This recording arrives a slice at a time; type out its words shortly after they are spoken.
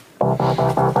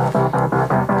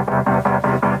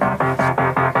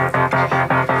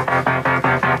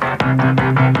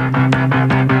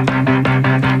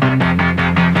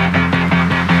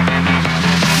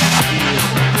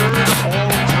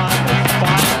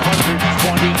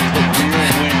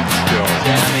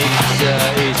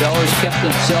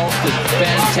Himself in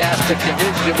fantastic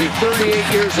condition. He'll be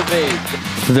 38 years of age.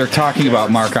 They're talking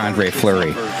about Marc-Andre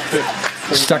Fleury.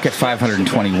 Stuck at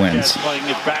 520 wins.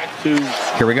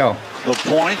 Here we go. The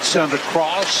points and the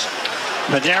cross.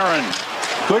 Panarin.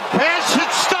 Good pass.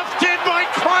 It's stuffed in by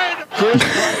Kreider.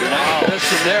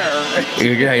 Listen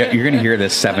there. You're going to hear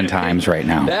this 7 times right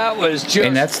now. That was just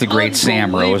and that's the great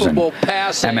Sam Rosen.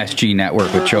 Passing. MSG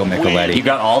Network with Joe Micheletti. You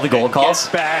got all the goal calls?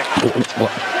 Listen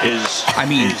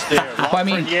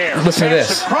to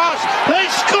this. They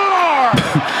score!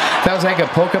 That was like a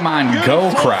Pokemon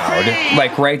Go crowd,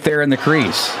 like right there in the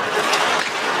crease.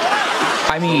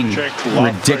 I mean,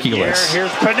 ridiculous.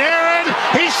 Here's Panarin.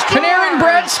 He scores! Panarin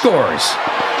Brett scores.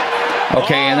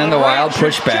 Okay, and then the Wild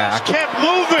push back.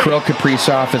 Kirill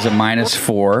Kaprizov is a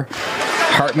 -4.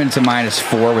 Hartman's a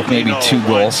 -4 with maybe 2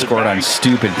 goals scored on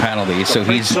stupid penalties. So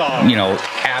he's,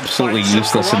 absolutely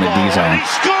useless in the D zone.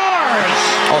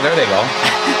 Oh, there they go.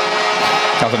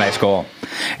 That was a nice goal.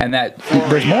 And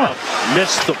there's more.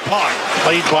 Missed the puck.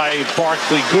 Played by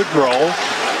Barclay Goodrow.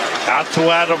 Out to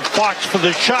Adam Fox for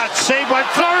the shot. Saved by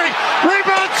Fleury.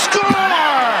 Rebound score!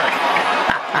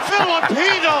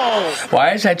 Filipino!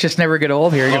 Why does that just never get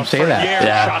old? Hearing him say that.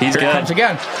 Yeah, he's good. Here it comes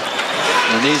again.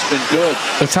 And he's been good.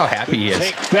 That's how happy he is.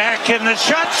 Take back in the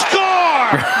shot.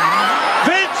 Score!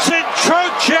 Vincent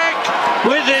Trocheck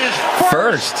with his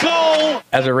first goal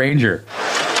as a Ranger.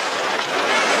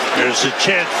 There's a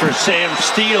chance for Sam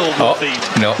Steele.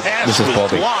 This is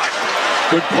Boldy. Blocked.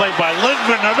 Good play by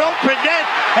Lindman. An open net,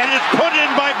 and it's put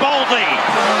in by Boldy.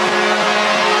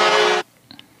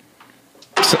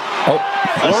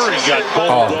 Fleury got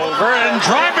bowled over, and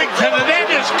driving to the net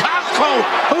is Costco,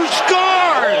 who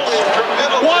scores!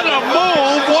 What a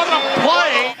move! What a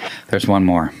play! There's one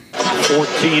more.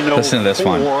 14-04. Listen to this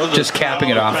one. Just capping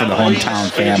it off for the hometown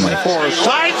family.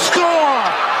 Side score!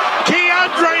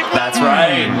 Keandre. That's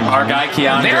right. Our guy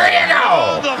Keandre. There you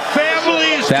go! The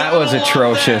family's that was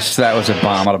atrocious. That was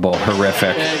abominable.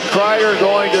 Horrific. And Kreider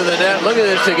going to the net. Look at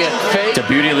this again. Fake. The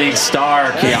Beauty League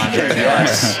star, Keandre.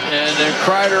 Yes. And then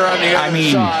Kreider on the other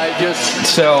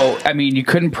side. You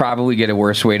couldn't probably get a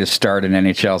worse way to start an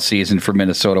NHL season for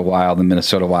Minnesota Wild and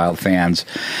Minnesota Wild fans.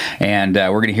 And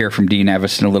we're going to hear from Dean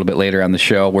Evason a little bit later on the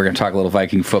show. We're going to talk a little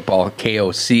Viking football.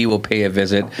 KOC will pay a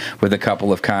visit with a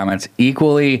couple of comments.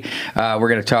 Equally, we're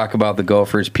going to talk about the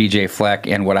Gophers, PJ Fleck,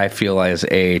 and what I feel is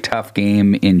a tough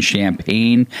game in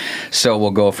Champaign. So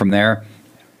we'll go from there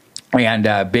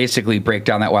and basically break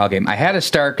down that Wild game. I had to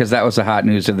start because that was the hot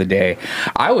news of the day.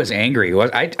 I was angry.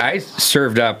 I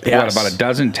served up, about a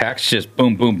dozen texts, just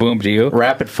boom, boom, boom to you?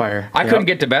 Rapid fire. I couldn't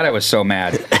get to bed. I was so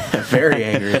mad. Very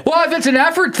angry. Well, if it's an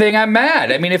effort thing, I'm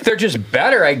mad. I mean, if they're just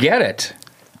better, I get it.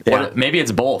 Yeah. Well, maybe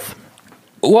it's both.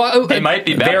 Well, they might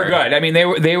be better. They're good. I mean,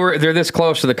 they're this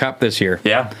close to the Cup this year.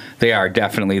 Yeah, they are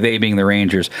definitely. They being the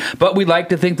Rangers, but we'd like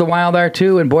to think the Wild are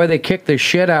too. And boy, they kicked the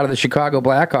shit out of the Chicago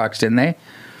Blackhawks, didn't they?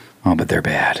 Oh, but they're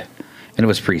bad. And it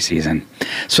was preseason,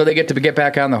 so they get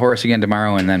back on the horse again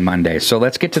tomorrow and then Monday. So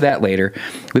let's get to that later.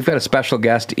 We've got a special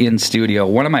guest in studio,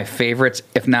 one of my favorites,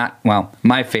 if not,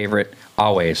 my favorite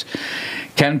always,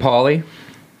 Ken Pauley.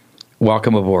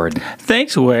 Welcome aboard.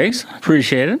 Thanks, Wags.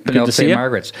 Appreciate it. Good to see you.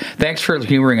 Margaret's. Thanks for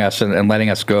humoring us and letting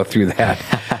us go through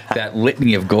that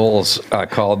litany of goals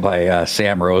called by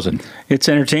Sam Rosen. It's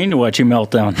entertaining to watch you melt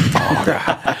down.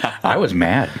 I was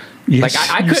mad. Yes,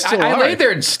 I laid there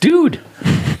and stewed.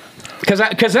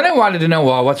 Because then I wanted to know,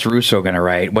 what's Russo going to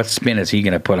write? What spin is he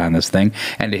going to put on this thing?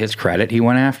 And to his credit, he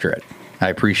went after it. I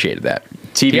apprecited that.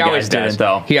 TV guys didn't,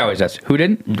 though. He always does. Who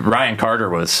didn't? Ryan Carter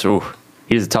was.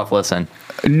 He's a tough listen.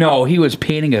 No, he was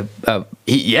painting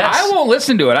yes. I won't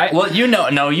listen to it. you know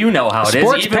how it is.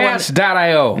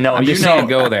 Sportspass.io. No, I'm just saying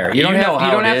go there. You don't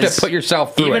have to put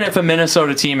yourself through Even if a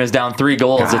Minnesota team is down 3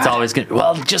 goals, it's always good.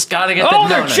 Just got to get the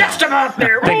they're just about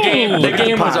there. The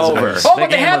game was over. Oh,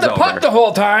 but they had the puck the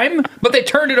whole time, but they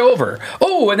turned it over.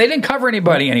 Oh, and they didn't cover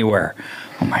anybody anywhere.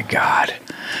 Oh, my God.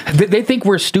 They think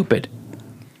we're stupid.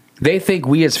 They think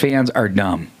we as fans are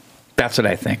dumb. That's what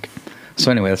I think. So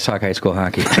anyway, let's talk high school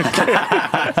hockey. God,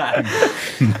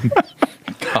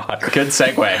 good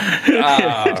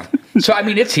segue. So I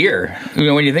mean, it's here.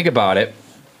 When you think about it,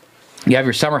 You have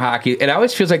your summer hockey. It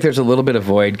always feels like there's a little bit of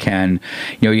void, Ken.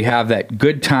 You have that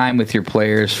good time with your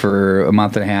players for a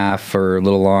month and a half or a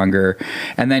little longer,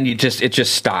 and then it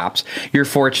just stops. You're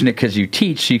fortunate because you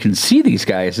teach, so you can see these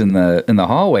guys in the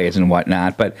hallways and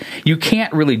whatnot, but you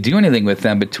can't really do anything with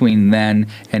them between then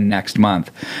and next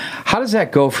month. How does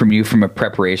that go from you from a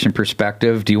preparation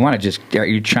perspective? Do you want to are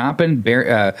you chomping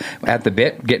at the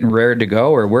bit, getting ready to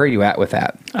go, or where are you at with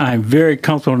that? I'm very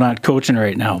comfortable not coaching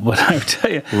right now, but I would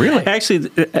tell you, really, actually,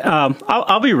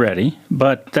 I'll be ready.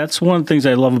 But that's one of the things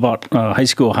I love about high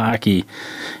school hockey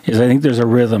is I think there's a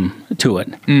rhythm to it,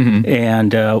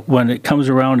 and when it comes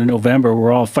around in November,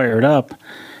 we're all fired up.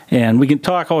 And we can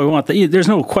talk all we want. There's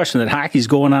no question that hockey's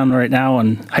going on right now,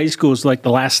 and high school is like the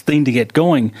last thing to get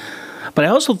going. But I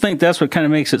also think that's what kind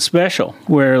of makes it special,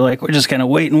 where like we're just kind of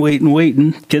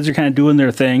waiting. Kids are kind of doing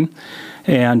their thing,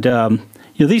 and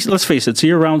these, let's face it, it's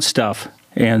year-round stuff.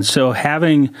 And so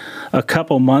having a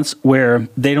couple months where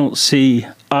they don't see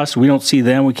us, we don't see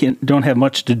them, we don't have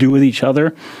much to do with each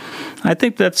other, I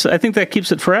think that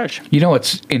keeps it fresh. You know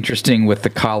what's interesting with the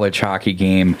college hockey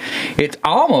game? It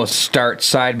almost starts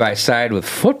side by side with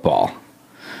football.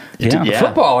 Yeah.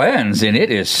 Football ends, and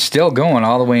it is still going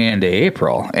all the way into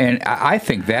April. And I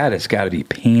think that has got to be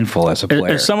painful as a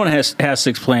player. Someone has to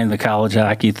explain the college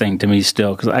hockey thing to me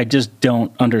still, because I just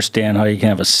don't understand how you can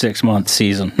have a 6-month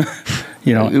season.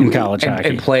 In college hockey.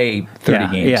 And play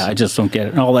 30 games. Yeah, I just don't get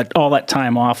it. And all that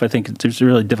time off, I think it's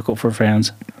really difficult for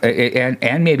fans.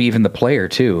 And maybe even the player,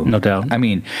 too. No doubt. I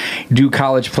mean, do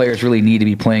college players really need to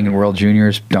be playing in World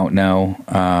Juniors? Don't know.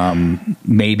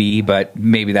 Maybe, but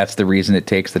maybe that's the reason it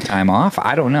takes the time off.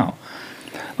 I don't know.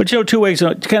 But, 2 ways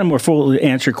to kind of more fully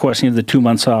answer your question of the 2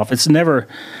 months off. It's never,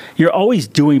 you're always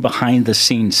doing behind the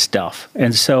scenes stuff.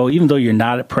 And so even though you're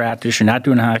not at practice, you're not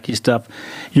doing hockey stuff,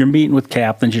 you're meeting with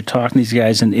captains, you're talking to these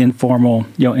guys in informal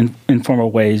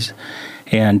ways.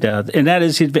 And that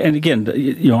is, and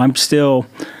again, I'm still,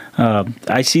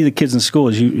 I see the kids in school,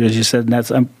 as you said,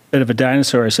 and I'm a bit of a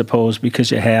dinosaur, I suppose,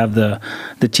 because you have the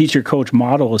teacher-coach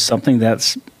model is something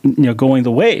that's going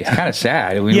the way. It's kind of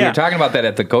sad. We were talking about that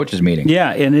at the coaches meeting.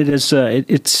 Yeah, and it is.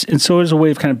 And so it is a way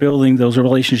of kind of building those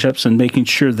relationships and making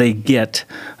sure they get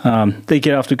off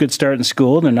to a good start in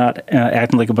school. They're not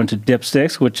acting like a bunch of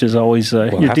dipsticks, which is always you're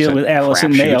dealing with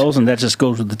adolescent males, and that just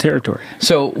goes with the territory.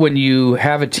 So when you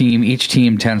have a team, each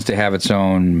team tends to have its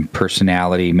own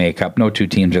personality makeup. No two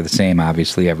teams are the same,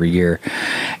 obviously, every year,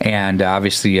 and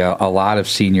obviously. A lot of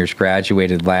seniors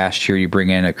graduated last year. You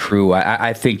bring in a crew.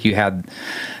 I think you had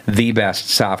the best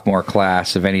sophomore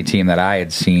class of any team that I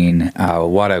had seen.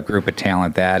 What a group of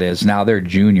talent that is. Now they're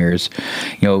juniors,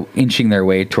 inching their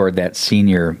way toward that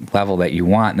senior level that you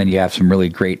want. And then you have some really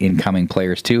great incoming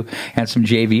players too, and some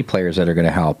JV players that are going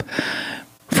to help.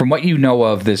 From what you know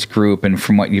of this group and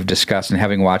from what you've discussed and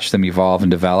having watched them evolve and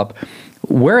develop,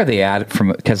 where are they at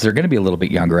because they're going to be a little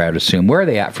bit younger, I would assume. Where are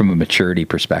they at from a maturity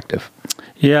perspective?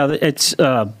 Yeah, it's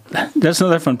that's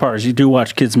another fun part is you do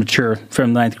watch kids mature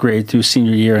from 9th grade through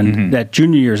senior year, and that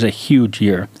junior year is a huge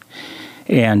year.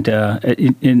 And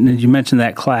you mentioned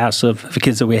that class of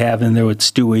kids that we have in there with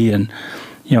Stewie and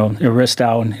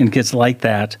Aristow and kids like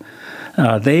that.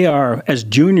 They are, as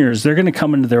juniors, they're going to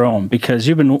come into their own because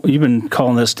you've been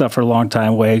calling this stuff for a long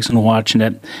time, Wags, and watching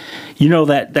it.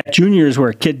 That junior is where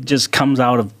a kid just comes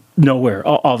out of nowhere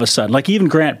all of a sudden. Like even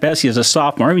Grant Bessie as a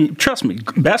sophomore. I mean, trust me,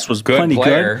 Bess was plenty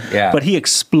good, but he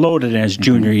exploded in his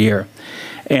junior year,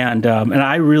 and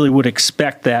I really would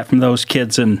expect that from those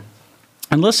kids. And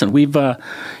listen, we've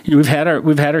had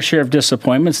our share of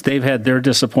disappointments. They've had their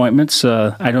disappointments.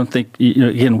 I don't think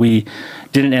again we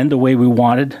didn't end the way we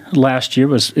wanted last year.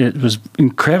 It was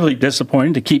incredibly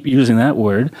disappointing to keep using that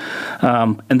word.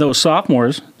 And those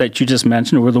sophomores that you just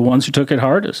mentioned were the ones who took it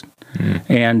hardest,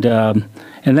 and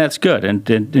that's good. And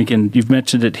again, you've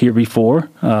mentioned it here before.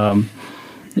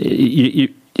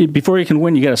 Before you can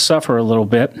win, you got to suffer a little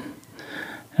bit.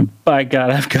 And by God,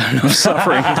 I've got enough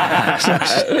suffering.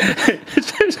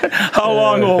 How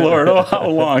long, oh Lord? Oh, how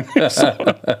long?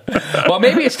 Well,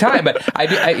 maybe it's time, but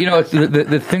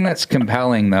the thing that's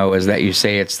compelling though is that you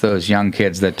say it's those young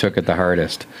kids that took it the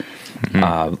hardest.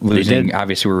 Losing,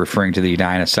 obviously, we're referring to the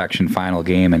Edina section final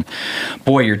game, and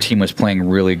boy, your team was playing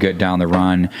really good down the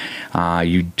run.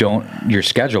 Your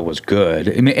schedule was good,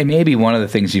 and maybe one of the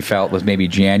things you felt was maybe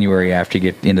January after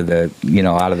you get into the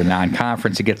out of the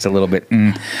non-conference, it gets a little bit.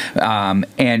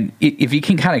 And if you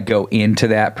can kind of go into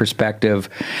that perspective,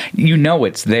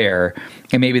 it's there,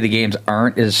 and maybe the games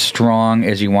aren't as strong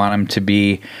as you want them to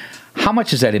be. How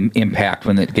much does that impact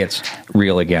when it gets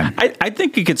real again? I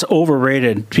think it gets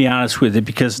overrated, to be honest with you,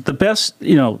 because the best,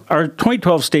 our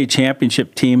 2012 state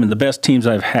championship team and the best teams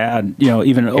I've had,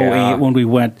 even in 08 when we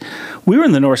went, we were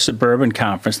in the North Suburban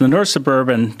Conference. And the North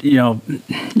Suburban,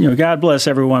 God bless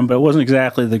everyone, but it wasn't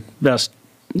exactly the best.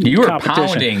 You were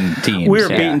pounding teams. We were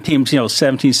beating teams,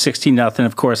 17, 16, nothing.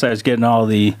 Of course, I was getting all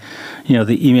the,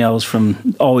 the emails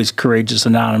from Always Courageous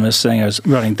Anonymous saying I was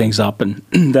running things up and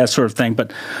that sort of thing.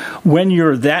 But when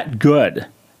you're that good,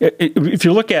 if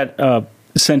you look at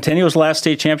Centennial's last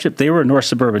state championship, they were a North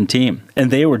Suburban team, and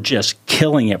they were just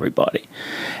killing everybody.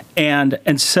 And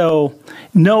so,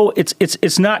 no,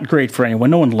 it's not great for anyone.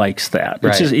 No one likes that.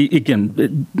 It's just,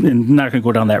 again, I'm not going to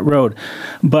go down that road.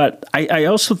 But I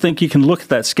also think you can look at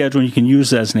that schedule and you can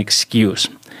use it as an excuse.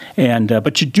 And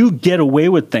but you do get away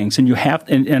with things, and you have.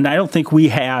 And I don't think we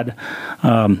had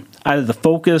either the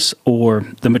focus or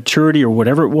the maturity or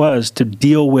whatever it was to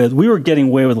deal with. We were getting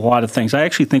away with a lot of things. I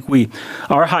actually think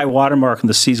our high watermark in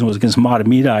the season was against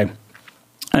Matamidi.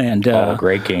 And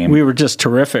great game. We were just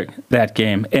terrific that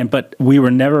game, but we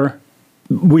never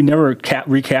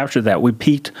recaptured that. We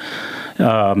peaked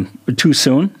too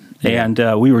soon, and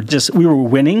we were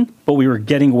winning, but we were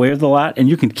getting away with a lot. And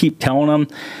you can keep telling them,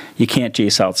 you can't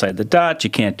chase outside the dot, you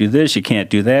can't do this, you can't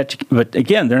do that. But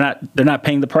again, they're not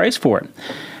paying the price for it.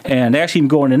 And actually,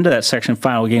 going into that section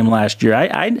final game last year,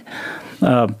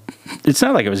 it's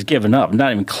not like I was giving up,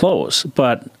 not even close,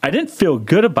 but I didn't feel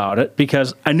good about it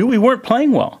because I knew we weren't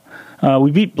playing well.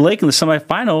 We beat Blake in the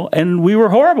semifinal, and we were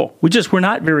horrible. We just were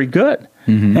not very good.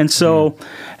 Mm-hmm. And so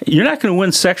you're not going to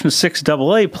win Section 6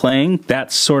 AA playing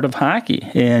that sort of hockey.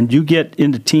 And you get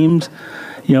into teams,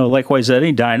 like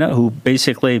Wayzata, Dinah, who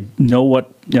basically know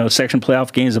what section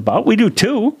playoff game is about. We do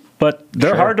too. But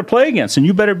they're hard to play against, and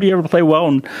you better be able to play well.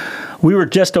 And we were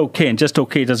just okay, and just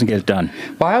okay doesn't get it done.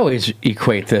 Well, I always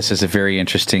equate this as a very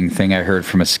interesting thing I heard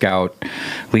from a scout.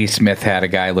 Lee Smith had a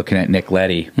guy looking at Nick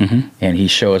Leddy, and he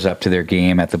shows up to their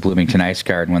game at the Bloomington Ice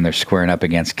Garden when they're squaring up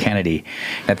against Kennedy.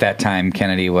 At that time,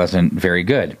 Kennedy wasn't very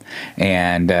good,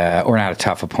 and or not a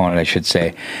tough opponent, I should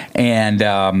say. And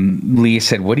Lee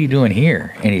said, "What are you doing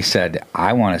here?" And he said,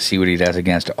 "I want to see what he does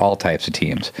against all types of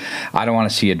teams. I don't want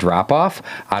to see a drop-off.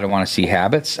 I don't want to see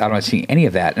habits. I don't want to see any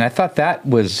of that." And I thought that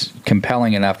was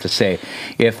compelling enough to say,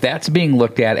 if that's being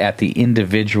looked at the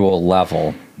individual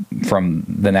level from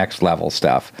the next level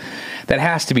stuff, that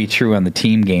has to be true on the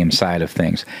team game side of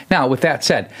things. Now, with that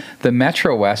said, the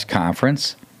Metro West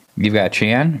Conference, you've got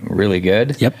Chan, really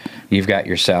good. Yep. You've got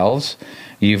yourselves.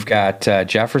 You've got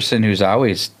Jefferson, who's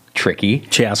always tricky.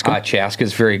 Chaska.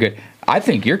 Chaska's very good. I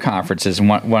think your conference is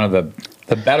one of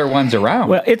the better ones around.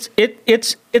 Well,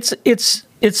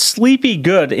 it's sleepy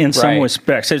good in some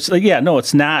respects. It's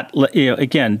it's not.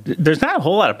 Again, there's not a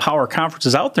whole lot of power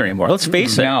conferences out there anymore. Let's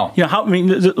face it. No.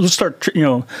 Let's start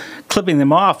clipping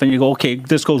them off, and you go, okay,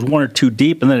 this goes one or two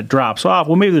deep, and then it drops off.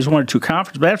 Well, maybe there's one or two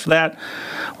conferences, but after that,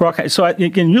 we're okay. So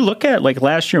again, you look at it, like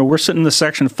last year, we're sitting in the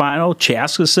section final.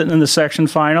 Chaska's sitting in the section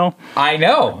final. I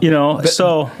know.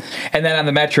 And then on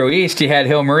the Metro East, you had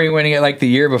Hill Murray winning it like the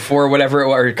year before, whatever,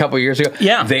 or a couple of years ago.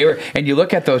 Yeah. They were, and you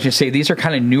look at those, you say these are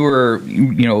kind of newer,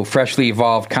 freshly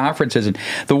evolved conferences, and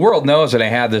the world knows that I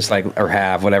have this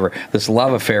this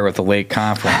love affair with the Lake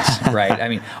Conference, right? I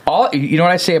mean, you know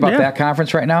what I say about that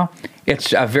conference right now?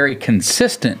 It's a very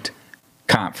consistent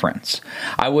conference.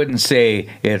 I wouldn't say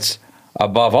it's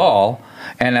above all,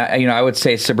 and I would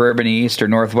say Suburban East or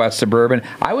Northwest Suburban.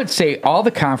 I would say all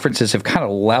the conferences have kind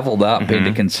of leveled up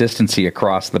into consistency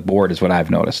across the board, is what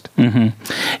I've noticed. Mm-hmm.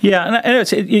 Yeah,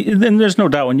 and there's no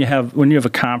doubt when you have a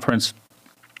conference,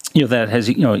 that has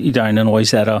Edina and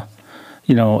Wayzata,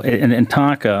 and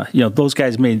Tonka, those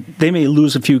guys may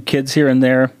lose a few kids here and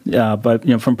there,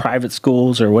 but from private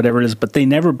schools or whatever it is, but they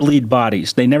never bleed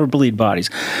bodies.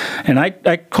 And I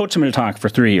coached them in Tonka for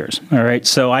 3 years. All right,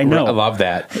 so I know. I love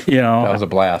that. That was a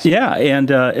blast. Yeah,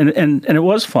 and it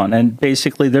was fun. And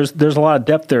basically, there's a lot of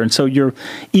depth there. And so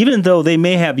even though they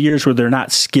may have years where they're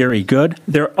not scary good,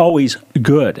 they're always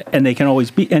good, and they can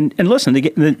always be. And listen,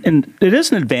 and it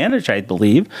is an advantage, I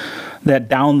believe, that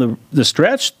down the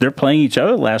stretch they're playing each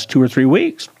other the last 2 or 3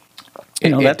 weeks.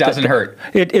 It doesn't hurt.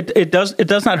 It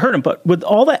does not hurt them. But with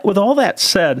all that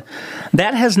said,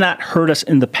 that has not hurt us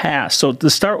in the past. So to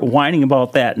start whining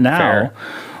about that now. Fair.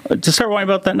 To start worrying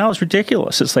about that now is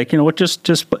ridiculous. It's like,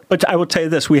 but I will tell you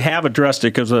this, we have addressed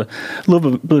it because a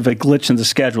little bit of a glitch in the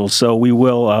schedule. So we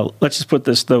will, let's just put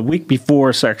this, the week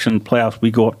before section playoffs,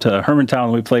 we go up to Hermantown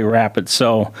and we play Rapids.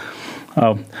 So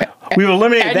We've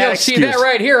eliminated And that you'll excuse. see that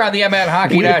right here on the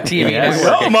MNHockey.tv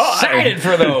network. Oh, my. Excited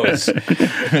for those.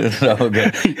 So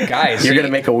good. Guys, You're going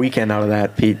to make a weekend out of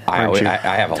that, Pete. I aren't you?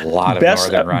 have a lot of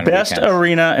Best Northern Run best weekends.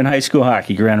 arena in high school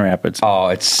hockey, Grand Rapids. Oh,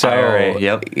 it's so. IRA,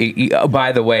 yep.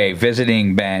 By the way,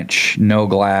 visiting bench, no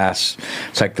glass.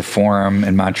 It's like the Forum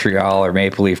in Montreal or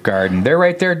Maple Leaf Garden. They're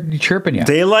right there chirping you.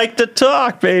 They like to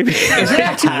talk, baby. Isn't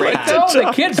that great though?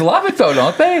 The kids love it though,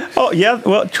 don't they? Oh yeah,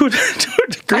 well, to a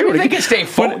degree. I mean, they can stay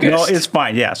focused. No, it's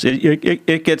fine. Yes,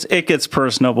 it gets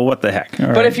personal, but what the heck? All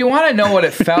But right. if you want to know what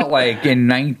it felt like in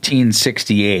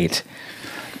 1968,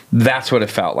 that's what it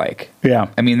felt like. Yeah.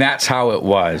 I mean, that's how it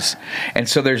was. And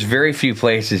so there's very few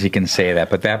places you can say that,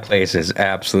 but that place is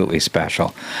absolutely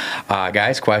special.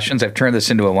 Guys, questions? I've turned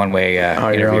this into a one-way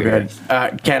interview. You're all here.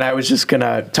 good. Ken, I was just going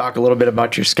to talk a little bit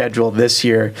about your schedule this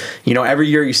year. You know, every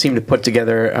year you seem to put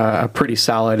together a pretty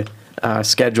solid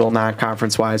schedule,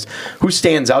 non-conference wise. Who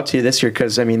stands out to you this year?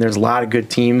 Because, I mean, there's a lot of good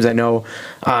teams. I know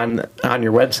on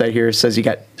your website here it says you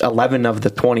got 11 of the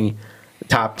 20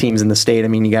 top teams in the state. I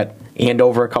mean, you got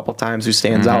Andover a couple times. Who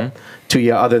stands out to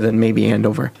you other than maybe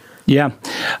Andover? Yeah,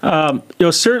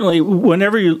 certainly.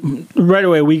 Whenever right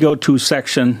away we go to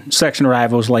section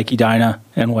rivals like Edina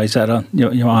and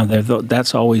Wayzata, on there.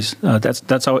 That's always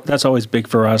that's always big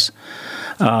for us.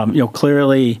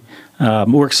 Clearly,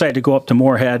 we're excited to go up to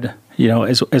Moorhead.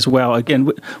 As well.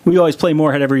 Again, we always play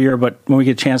Moorhead every year, but when we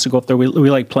get a chance to go up there, we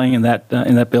like playing in that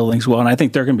building as well. And I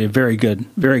think they're going to be a very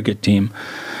good team.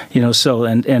 So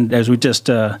and as we just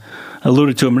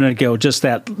alluded to a minute ago, just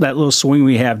that little swing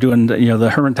we have doing the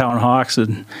Hermantown Hawks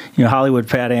and Hollywood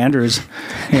Pat Andrews,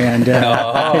 and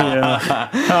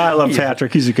I love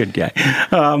Patrick. He's a good guy.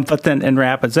 But then in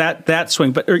Rapids, that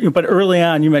swing. But early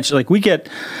on, you mentioned like we get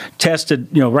tested,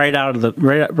 right out of the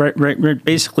right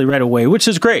basically right away, which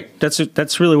is great.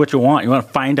 That's really what you want. You want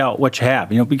to find out what you have.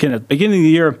 Beginning of the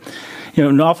year.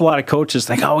 An awful lot of coaches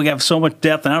think, we have so much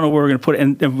depth, and I don't know where we're going to put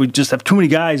it, and we just have too many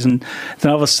guys, and then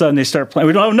all of a sudden they start playing.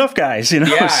 We don't have enough guys, Yeah,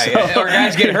 or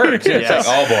guys get hurt. It's like,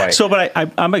 oh boy. So, but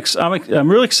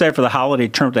I'm really excited for the holiday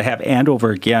term to have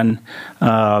Andover again,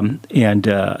 and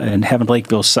having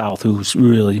Lakeville South, who's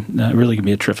really going to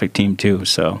be a terrific team too.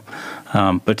 So.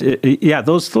 But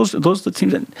those are the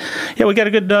teams. We got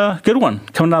a good one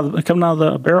coming out of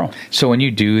the barrel. So when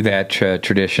you do that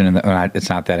tradition, and it's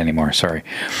not that anymore. Sorry,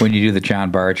 when you do the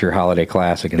John Barger Holiday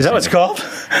Classic, is that what it's called?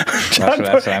 That's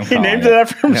what I'm he calling named it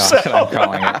after himself. No, that's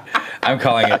what I'm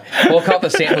calling it. We'll call it the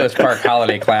St. Louis Park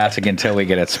Holiday Classic until we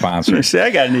get it sponsored. See,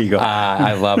 I got an ego.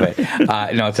 I love it.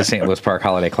 No, it's the St. Louis Park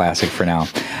Holiday Classic for now.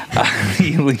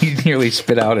 He nearly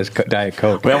spit out his Diet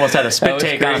Coke. We almost had a spit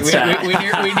take on set.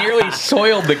 We nearly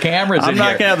soiled the cameras. I'm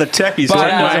not going to have the techies.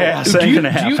 But do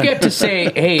you get to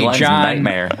say, hey, Glenn's John,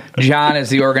 nightmare. John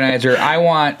is the organizer. I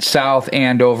want South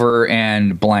Andover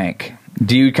and blank.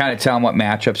 Do you kind of tell them what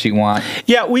matchups you want?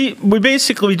 Yeah, we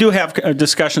basically do have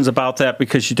discussions about that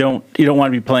because you don't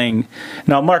want to be playing.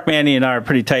 Now, Mark Manny and I are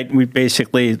pretty tight. And we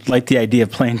basically like the idea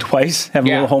of playing twice,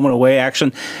 having a little home and away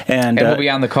action, and we'll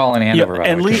be on the call in Andover.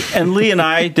 And Lee and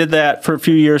I did that for a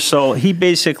few years. So he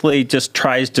basically just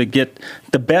tries to get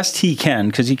the best he can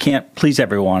because he can't please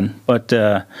everyone. But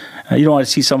you don't want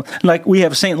to see some like we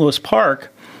have St. Louis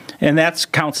Park, and that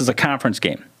counts as a conference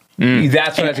game.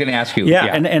 That's what I was going to ask you. Yeah,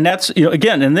 and that's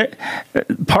again,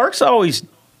 and Park's always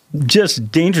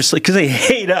just dangerously because they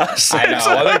hate us. I know.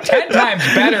 Well, they're 10 times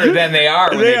better than they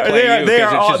are when they play you.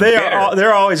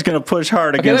 They're always going to push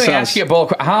hard against us. Let me ask you a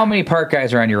bold. How many Park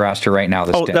guys are on your roster right now?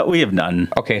 That we have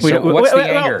none. Okay, so what's the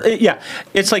anger?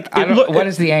 It's like what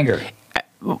is the anger?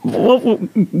 Well,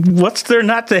 what's there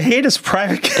not to hate as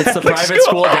private Catholic It's the private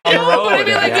school down the road. But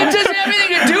I mean, it doesn't have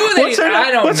anything to do with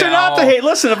it. What's there not to hate?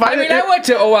 Listen, I went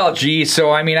to OLG,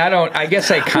 so I mean, I guess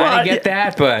I kind of get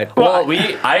that, but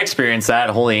I experienced that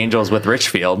at Holy Angels with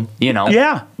Richfield.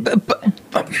 Yeah.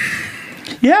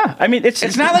 Yeah, I mean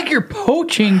it's not like you're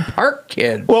poaching Park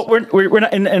kids. Well, we're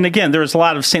not, and again, there's a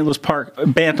lot of St. Louis Park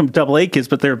Bantam AA kids,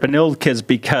 but they're Benilde kids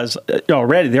because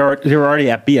already they're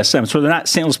already at BSM, so they're not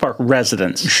St. Louis Park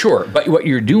residents. Sure, but what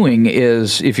you're doing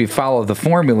is, if you follow the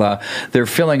formula, they're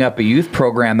filling up a youth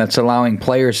program that's allowing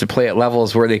players to play at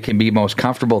levels where they can be most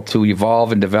comfortable to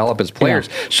evolve and develop as players.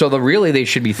 Yeah. So really, they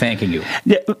should be thanking you.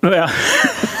 Yeah, well,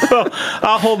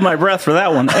 I'll hold my breath for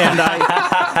that one, and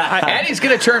and he's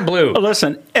going to turn blue.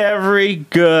 Listen, every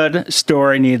good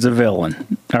story needs a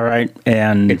villain, all right?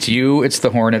 And it's you, it's the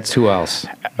Hornets. Who else?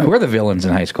 Who are the villains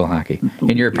in high school hockey,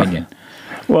 in your opinion?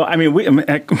 Well, I mean, we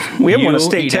haven't won a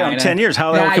state town in 10 years.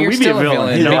 How the hell can we be a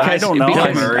villain? I don't know.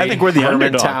 I think we're the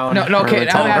underdog. No, okay.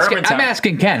 I'm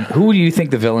asking Ken, who do you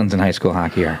think the villains in high school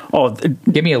hockey are? Oh,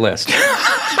 give me a list.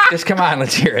 Just come on,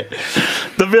 let's hear it.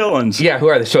 The villains. Yeah, who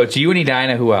are they? So it's you and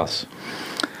Edina. Who else?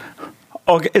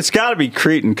 Okay, it's got to be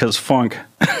Cretin because Funk.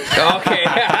 Okay.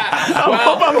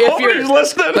 I'm if hoping he's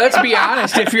listening. Let's be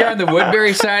honest. If you're on the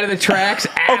Woodbury side of the tracks,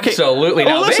 absolutely.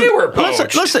 Now, listen, they were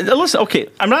poached. Listen. Okay,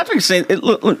 I'm not going to say it.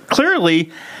 Look,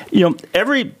 clearly,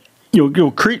 every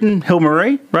Cretin, Hill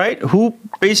Murray, right? Who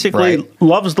basically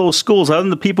loves those schools, other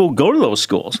than the people who go to those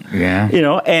schools. Yeah.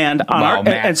 And on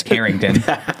Matt Carrington.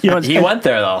 He went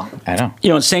there though. I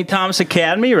know. In St. Thomas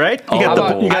Academy, right? You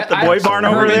got the boy barn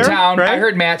over there. Hermantown. Right? I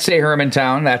heard Matt say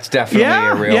Hermantown. That's definitely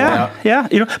a real one. Yeah.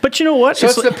 But you know what? So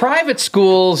it's the private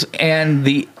schools and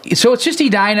so it's just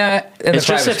Edina and It's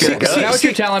the just private schools. good. Is that what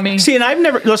you're telling me? See, and I've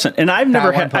never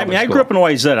one had. public I grew up in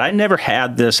YZ. I never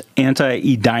had this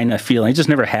anti-Edina feeling. I just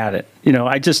never had it.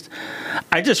 I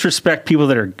just respect people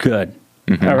that are good.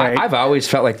 Mm-hmm. All right. I've always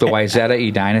felt like the Wayzata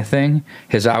Edina thing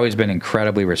has always been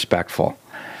incredibly respectful.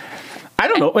 I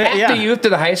don't know. At the youth to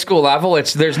the high school level,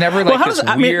 there's never like this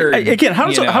weird. How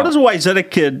does a Wayzata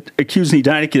kid accuse an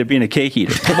Edina kid of being a cake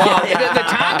eater? Well, the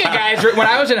Tonka guys, when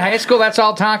I was in high school, that's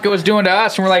all Tonka was doing to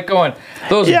us, and we're like going,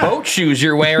 those boat shoes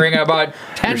you're wearing are about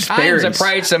 10 times the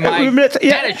price of my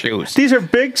tennis shoes. These are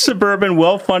big suburban,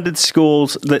 well-funded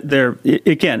schools. That they're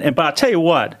but I'll tell you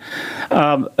what,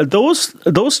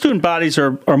 those student bodies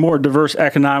are more diverse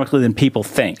economically than people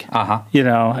think.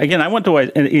 Again, I went to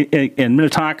in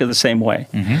Minnetonka the same way.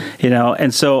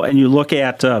 Mm-hmm. And you look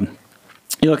at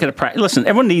listen,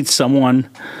 everyone needs someone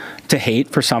to hate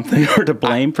for something or to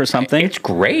blame for something. It's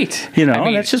great.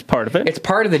 That's just part of it. It's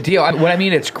part of the deal. What I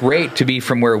mean, it's great to be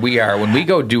from where we are. When we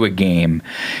go do a game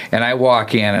and I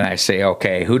walk in and I say,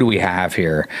 okay, who do we have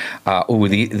here?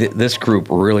 This group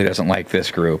really doesn't like this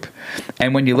group.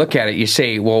 And when you look at it, you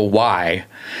say, well, why?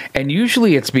 And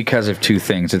usually it's because of two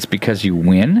things. It's because you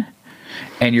win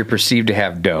and you're perceived to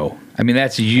have dough. I mean,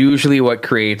 that's usually what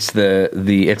creates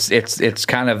it's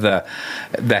kind of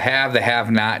the have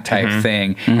not type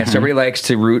thing. Mm-hmm. And so everybody likes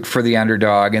to root for the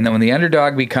underdog. And then when the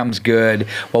underdog becomes good,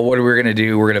 well, what are we going to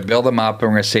do? We're going to build them up and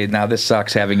we're going to say, now this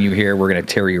sucks having you here. We're going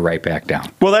to tear you right back down.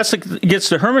 Well, it gets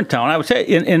to Hermantown. I would say,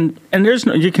 and there's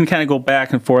you can kind of go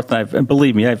back and forth. And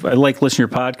believe me, I like listening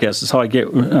to your podcast. It's how I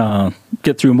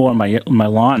get through more on my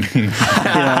lawn.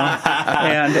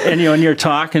 And you're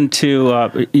talking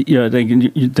to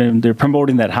they're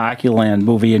promoting that Hockeyland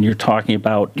movie, and you're talking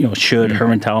about should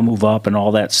Hermantown move up and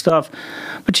all that stuff.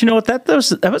 But you know what? That was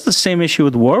the same issue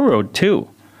with War Road too.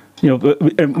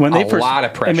 When they first, lot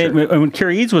of pressure. I mean, when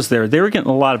Kerry Eads was there, they were getting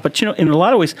a lot of. But in a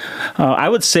lot of ways, I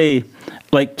would say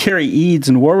like Kerry Eads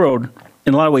and War Road,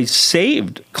 in a lot of ways,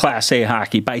 saved Class A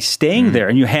hockey by staying there,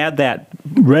 and you had that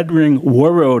Red Ring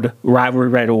War Road rivalry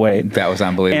right away. That was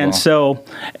unbelievable. And so,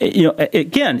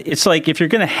 again, it's like if you're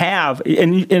going to have,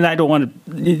 and I don't want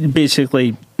to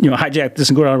basically hijack this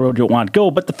and go down the road you don't want to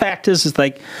go, but the fact is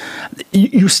like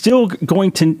you're still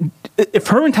going to. If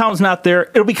Hermantown's not there,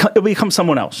 it'll become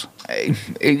someone else.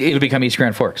 It'll become East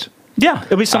Grand Forks. Yeah,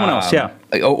 it'll be someone else. Yeah,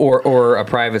 or a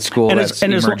private school that's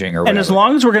emerging, or whatever. And as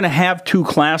long as we're going to have two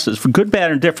classes, for good,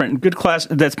 bad, and different, good class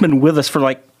that's been with us for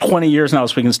like 20 years now,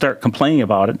 so we can start complaining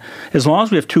about it. As long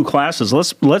as we have two classes,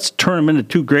 let's turn them into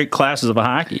two great classes of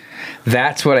hockey.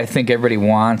 That's what I think everybody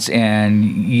wants. And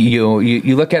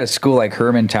you look at a school like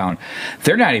Hermantown,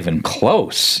 they're not even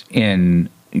close in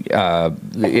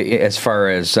as far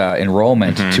as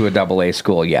enrollment to a AA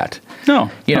school yet.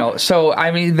 No. So,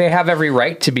 I mean, they have every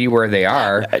right to be where they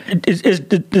are.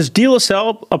 Does De La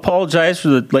Salle apologize for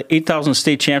the 8,000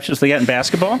 state championships they got in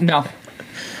basketball? No.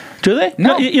 Do they?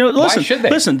 No. Listen, why should they?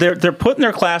 Listen, they're putting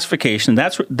their classification.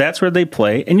 That's where they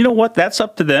play. And you know what? That's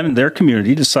up to them and their community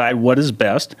to decide what is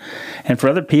best. And for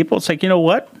other people, it's like, you know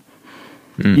what?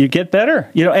 You get better,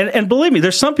 and believe me,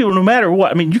 there's some people, no matter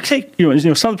what. I mean, you take, some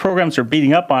of the programs are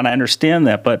beating up on. I understand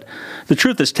that, but the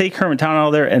truth is, take Hermantown out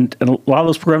of there, and a lot of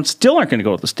those programs still aren't going to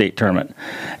go to the state tournament.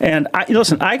 And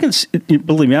I can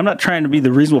believe me, I'm not trying to be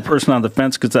the reasonable person on the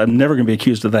fence because I'm never going to be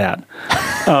accused of that.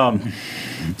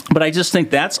 But I just think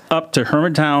that's up to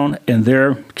Hermantown and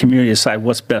their community to decide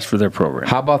what's best for their program.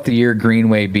 How about the year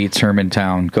Greenway beats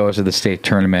Hermantown, goes to the state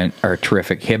tournament, are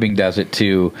terrific. Hibbing does it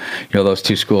too. Those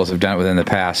two schools have done it within the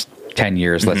past 10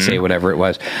 years, let's say, whatever it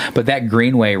was. But that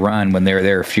Greenway run when they were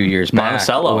there a few years back,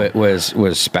 it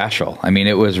was special. I mean,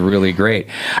 it was really great.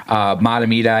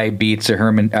 Matamidi beats a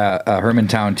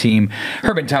Hermantown team.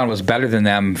 Hermantown was better than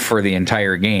them for the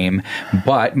entire game,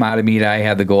 but Matamidi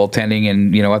had the goaltending,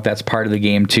 and you know what? That's part of the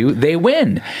game too. They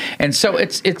win. And so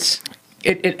it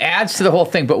adds to the whole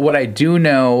thing. But what I do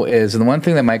know is, and the one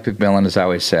thing that Mike McMillan has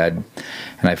always said,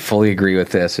 and I fully agree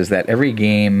with this, is that every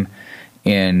game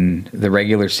in the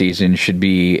regular season should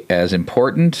be as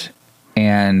important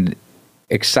and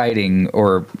exciting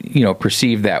or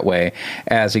perceived that way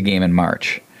as a game in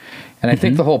March. And I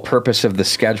think the whole purpose of the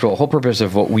schedule, whole purpose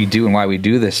of what we do and why we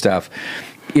do this stuff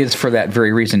is for that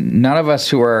very reason. None of us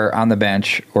who are on the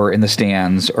bench or in the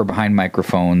stands or behind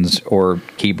microphones or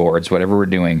keyboards, whatever we're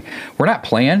doing, we're not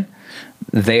playing.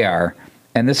 They are.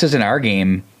 And this isn't our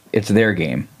game. It's their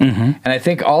game. And I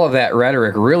think all of that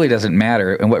rhetoric really doesn't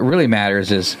matter. And what really matters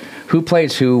is who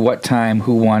plays who, what time,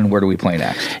 who won, where do we play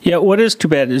next? Yeah, what is too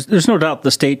bad is there's no doubt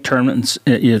the state tournament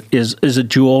is a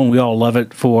jewel, and we all love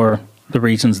it for the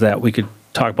reasons that we could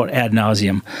talk about ad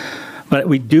nauseum. But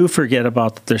we do forget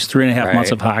about that there's 3.5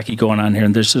 months of hockey going on here,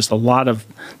 and there's just a lot of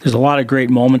great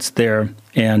moments there.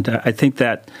 And I think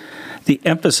that the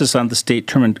emphasis on the state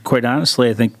tournament, quite honestly,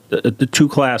 I think the two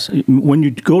class, when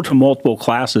you go to multiple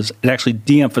classes, it actually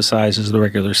de-emphasizes the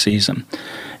regular season.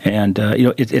 And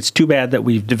it's too bad that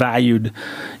we've devalued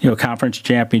conference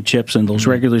championships and those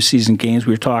regular season games.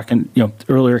 We were talking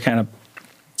earlier, kind of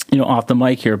off the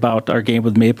mic here about our game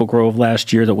with Maple Grove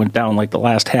last year that went down like the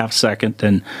last half second,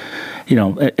 and and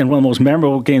one of the most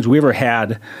memorable games we ever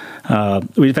had.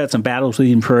 We've had some battles with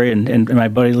Eden Prairie and my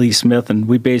buddy Lee Smith, and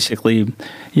we basically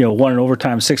won in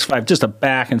overtime 6-5, just a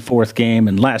back and forth game.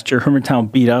 And last year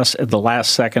Hermantown beat us at the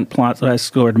last second. I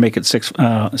scored to make it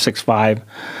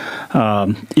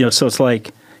 6-5. So it's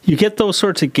like you get those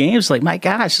sorts of games. Like, my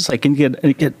gosh, it's like you get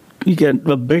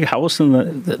a big house,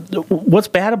 and what's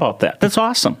bad about that? That's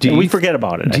awesome. We forget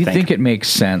about it. Do you think it makes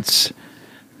sense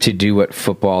to do what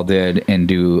football did and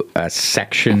do a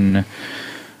section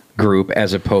group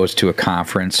as opposed to a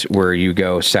conference where you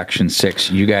go section 6,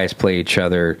 you guys play each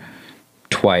other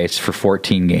twice for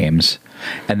 14 games,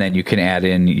 and then you can add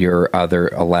in your other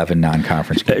 11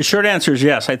 non-conference games? Short answer is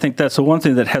yes. I think that's the one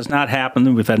thing that has not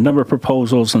happened. We've had a number of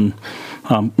proposals, and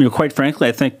quite frankly,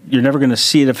 I think you're never going to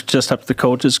see it if it's just up to the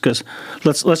coaches. Because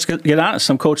let's get honest,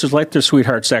 some coaches like their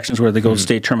sweetheart sections where they go to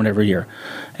state tournament every year,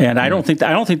 and I don't think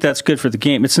that's good for the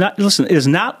game. It's not. Listen, it is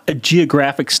not a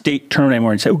geographic state tournament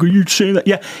anymore. And say, "Oh, you're saying that?"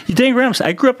 Yeah, you dang right.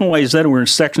 I grew up in YZ, and we were in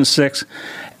section 6,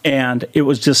 and it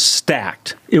was just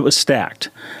stacked. It was stacked.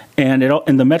 And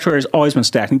the metro area has always been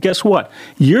stacked. And guess what?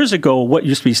 Years ago, what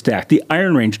used to be stacked? The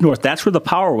Iron Range North. That's where the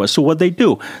power was. So what they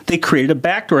do? They created a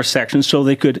backdoor section so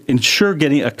they could ensure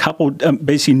getting a couple,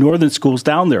 basically, northern schools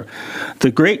down there. The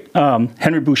great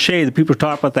Henry Boucher, the people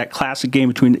talk about that classic game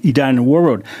between Edina and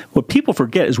Warroad. What people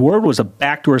forget is Warroad was a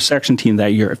backdoor section team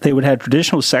that year. If they would have had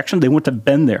traditional section, they wouldn't have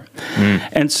been there.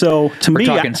 And so, to me,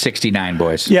 we're talking 69,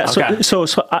 boys. Yeah. Okay.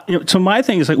 So my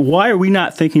thing is, like, why are we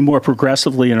not thinking more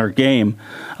progressively in our game?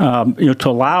 To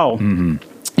allow some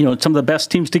of the best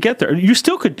teams to get there. You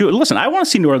still could do it. Listen, I want to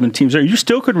see northern teams there. You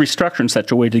still could restructure in such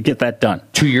a way to get that done.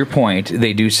 To your point,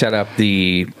 they do set up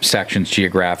the sections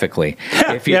geographically.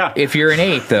 If you're an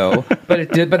 8, though,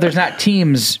 but there's not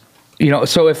teams.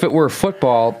 So if it were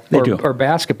football or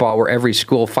basketball where every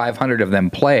school, 500 of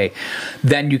them play,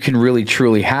 then you can really,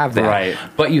 truly have that. Right.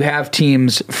 But you have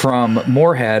teams from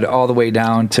Moorhead all the way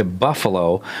down to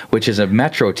Buffalo, which is a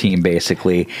metro team,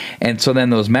 basically. And so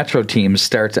then those metro teams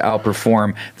start to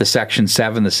outperform the Section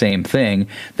 7, the same thing.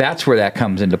 That's where that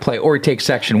comes into play. Or you take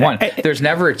Section 1. There's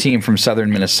never a team from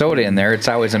southern Minnesota in there. It's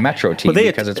always a metro team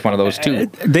because it's one of those two.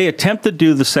 They attempt to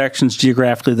do the sections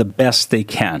geographically the best they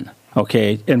can.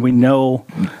 Okay, and we know.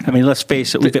 I mean, let's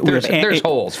face it. There's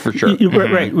holes for sure.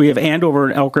 Right. We have Andover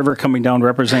and Elk River coming down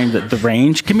representing the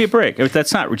range. Give me a break.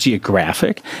 That's not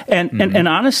geographic. And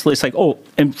honestly, it's like, who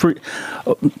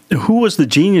was the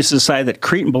genius to decide that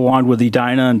Cretin belonged with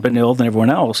Edina and Benilde and everyone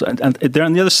else? And they're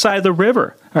on the other side of the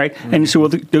river, right? And so,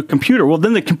 the computer. Well,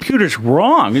 then the computer's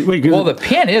wrong. Well, the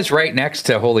Penn is right next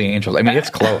to Holy Angels. I mean, it's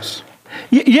close.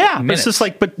 Yeah, it's just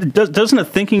like, but doesn't a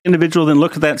thinking individual then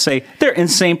look at that and say, they're in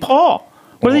St. Paul?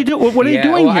 What are they doing? What are you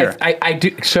doing here? I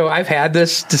do. So I've had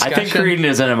this discussion. I think Cretin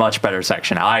is in a much better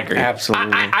section. I agree.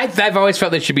 Absolutely. I've always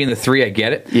felt they should be in the 3. I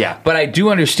get it. Yeah. But I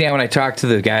do understand when I talk to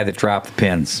the guy that dropped the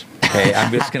pins. Okay,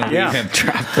 I'm just going to leave him.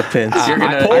 Drop the pins. You're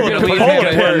going to leave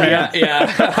him. Yeah.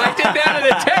 I did that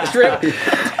in a text rip.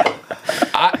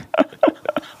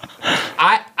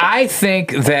 I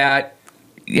think that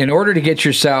in order to get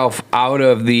yourself out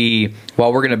of the,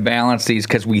 we're going to balance these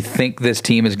because we think this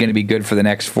team is going to be good for the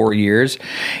next 4 years,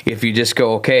 if you just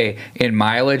go, okay, in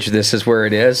mileage, this is where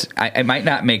it is, it might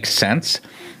not make sense.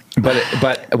 But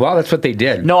that's what they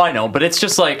did. No, I know, but it's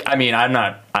just like, I mean, I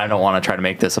don't want to try to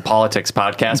make this a politics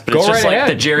podcast, but it's just like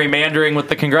the gerrymandering with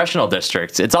the congressional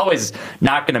districts. It's always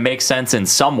not going to make sense in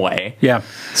some way. Yeah.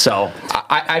 So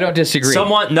I don't disagree.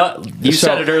 You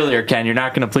said it earlier, Ken. You're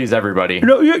not going to please everybody.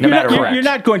 No, you're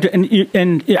not going to.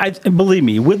 And believe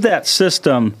me, with that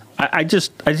system, I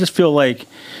just feel like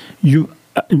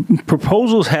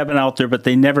proposals have been out there, but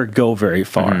they never go very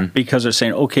far because they're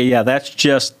saying, okay, yeah, that's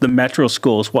just the metro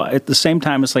schools. Well, at the same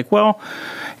time, it's like, well,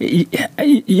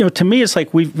 to me, it's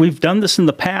like we've done this in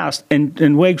the past,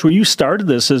 and Wags, where you started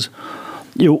this is,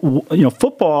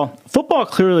 football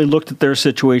clearly looked at their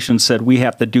situation and said, we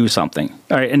have to do something.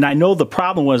 All right. And I know the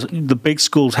problem was the big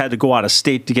schools had to go out of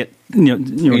state to get, yeah,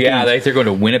 games. they're going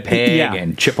to Winnipeg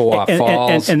and Chippewa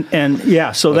Falls.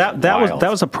 So that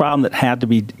was a problem that had to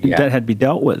be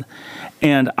dealt with.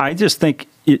 And I just think,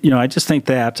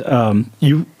 that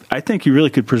I think you really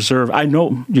could preserve. I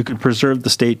know you could preserve the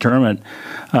state tournament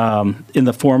in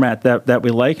the format that we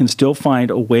like, and still find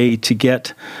a way to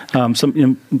get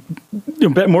some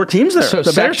more teams there. So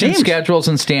section schedules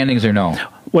and standings or no?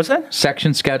 What's that?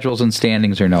 Section schedules and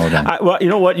standings or no? Then well, you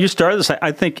know what? You started this.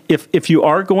 I think if you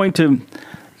are going to.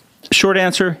 Short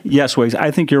answer, yes, Wags.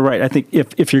 I think you're right. I think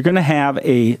if you're going to have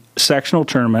a sectional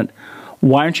tournament,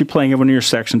 why aren't you playing everyone in your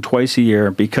section twice a year?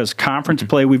 Because conference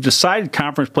play, we've decided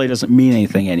conference play doesn't mean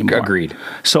anything anymore. Agreed.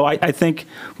 So I think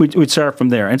we'd start from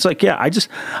there. And it's like, yeah,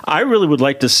 I really would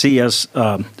like to see us,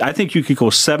 I think you could go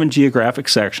 7 geographic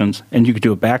sections, and you could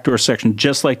do a backdoor section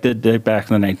just like they did back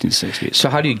in the 1960s. So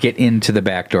how do you get into the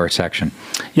backdoor section?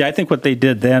 Yeah, I think what they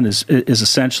did then is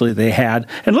essentially they had,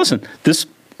 and listen,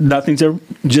 nothing's going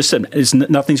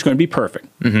to be perfect,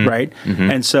 right?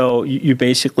 And so you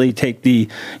basically take the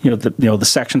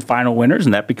section final winners,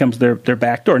 and that becomes their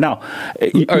backdoor. Now,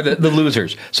 or the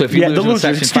losers. So if you lose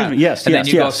the section final, and then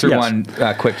you go through one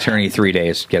quick tourney, 3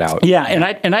 days, get out. Yeah,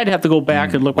 and I'd have to go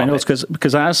back and look at my notes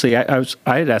because honestly, I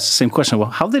had asked the same question. Well,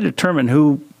 how did they determine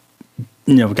who?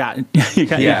 Got. And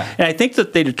I think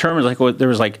that they determined there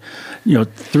was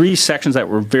 3 sections that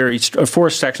were 4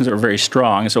 sections that were very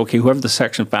strong. And so okay, whoever the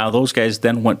section found, those guys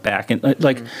then went back and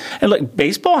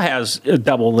baseball has a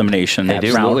double elimination. It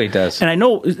absolutely does. And I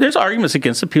know there's arguments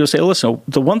against it. People say, listen,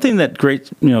 the one thing that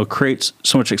creates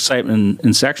so much excitement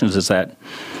in sections is that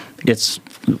it's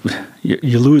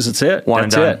you lose, it's it. One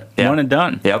and done. Yeah. One and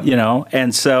done. Yep.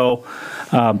 And so.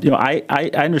 I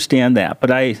understand that,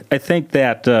 but I think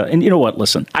that, and you know what?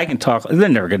 Listen, I can talk. They're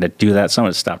never going to do that.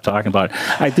 Someone stop talking about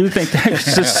it. I do think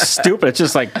that's just stupid. It's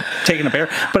just like taking a bear.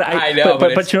 But I know,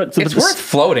 but it's worth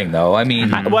floating, though. I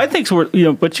mean, I think it's worth.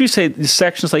 But you say the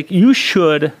sections you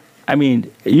should. I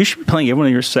mean, you should be playing everyone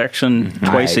in your section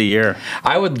twice a year.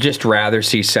 I would just rather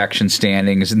see section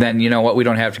standings, and then you know what? We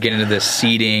don't have to get into this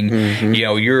seeding.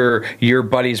 You're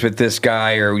buddies with this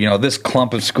guy, or this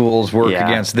clump of schools work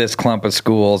against this clump of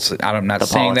schools. I'm not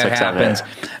saying that happens,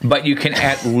 but you can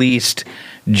at least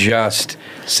just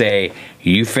say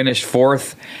you finished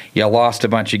 4th. You lost a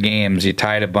bunch of games, you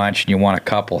tied a bunch, and you won a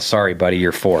couple. Sorry, buddy,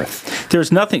 you're 4th. There's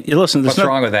nothing. Listen, what's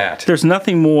wrong with that? There's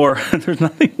nothing more. There's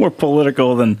nothing more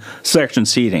political than section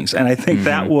seedings, and I think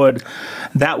that would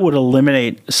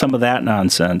eliminate some of that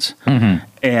nonsense.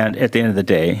 And at the end of the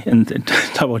day, and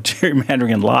talk about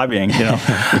gerrymandering and lobbying,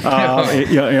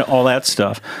 all that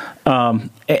stuff.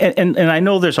 And I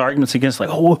know there's arguments against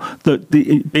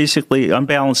the basically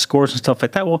unbalanced scores and stuff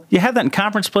like that. Well, you have that in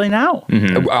conference play now.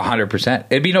 100%.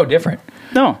 It'd be no different.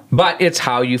 No. But it's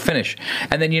how you finish.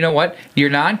 And then you know what? Your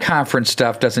non-conference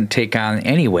stuff doesn't take on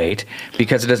any weight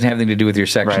because it doesn't have anything to do with your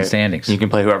section standings. You can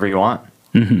play whoever you want.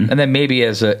 And then maybe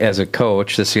as a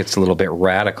coach, this gets a little bit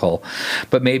radical,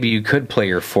 but maybe you could play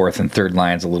your 4th and 3rd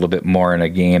lines a little bit more in a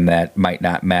game that might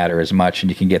not matter as much, and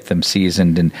you can get them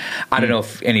seasoned. And I don't know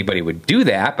if anybody would do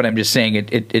that, but I'm just saying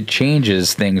it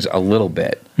changes things a little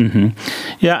bit.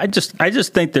 Yeah, I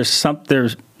just think there's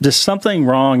something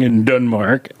wrong in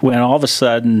Denmark when all of a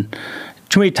sudden,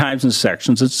 too many times in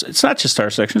sections, it's not just our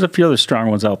sections, a few other strong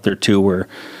ones out there too, where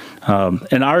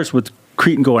and ours with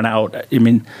Cretin going out. I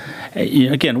mean,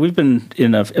 again, we've been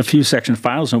in a few section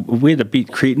finals, and we had to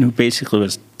beat Cretin, who basically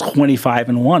was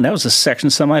 25-1. That was a section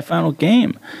semifinal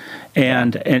game,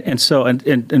 and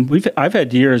I've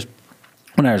had years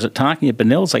when I was talking at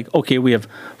Benil, it's like, okay, we have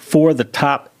 4 of the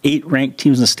top 8 ranked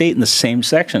teams in the state in the same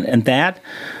section,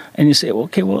 and you say,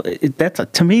 okay, well,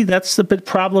 to me, that's a bit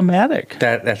problematic.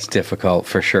 That's difficult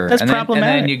for sure. That's problematic.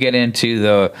 And then you get into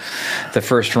the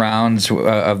first rounds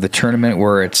of the tournament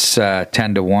where it's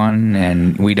 10-1,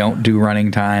 and we don't do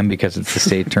running time because it's the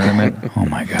state tournament. Oh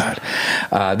my God,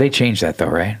 they changed that though,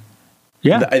 right?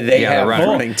 Yeah, they have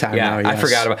running time now. Yes. I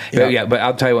forgot about. But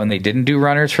I'll tell you, when they didn't do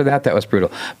runners for that was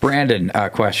brutal. Brandon,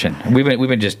 question. We've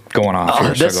been just going off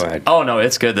here. So go ahead. Oh no,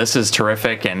 it's good. This is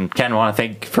terrific. And Ken, I want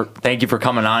to thank you for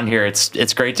coming on here.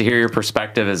 It's great to hear your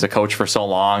perspective as a coach for so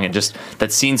long, and just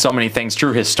that's seen so many things.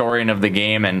 True historian of the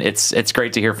game, and it's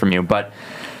great to hear from you. But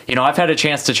I've had a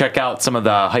chance to check out some of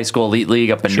the high school elite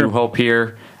league up in New Hope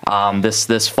here.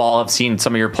 this fall. I've seen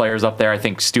some of your players up there. I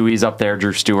think Stewie's up there,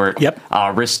 Drew Stewart,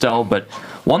 Risto. But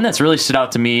one that's really stood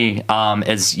out to me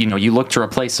is, you look to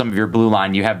replace some of your blue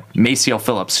line. You have Maceo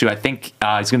Phillips, who I think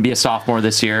is going to be a sophomore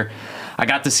this year. I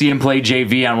got to see him play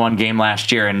JV on one game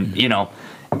last year, and you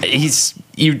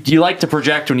like to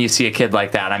project when you see a kid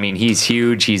like that. I mean, he's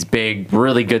huge, he's big,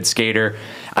 really good skater.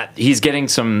 He's getting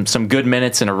some good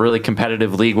minutes in a really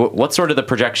competitive league. What's sort of the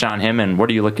projection on him, and what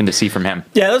are you looking to see from him?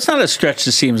 Yeah, that's not a stretch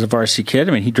to see him as a varsity kid.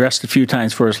 I mean, he dressed a few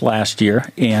times for us last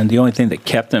year, and the only thing that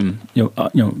kept him,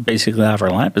 basically out of our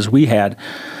lineup is we had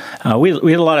a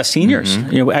lot of seniors.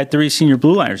 Mm-hmm. I had 3 senior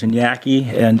blue liners, and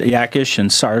Yakish and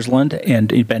Sarsland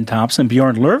and Ben Thompson,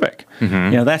 Bjorn Lervik.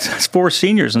 Mm-hmm. That's 4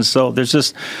 seniors, and so there's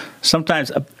just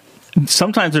sometimes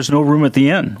there's no room at the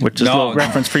end, which is a little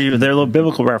reference for you. They're a little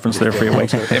biblical reference there for you.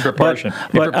 In proportion.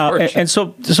 But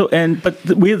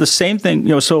we have the same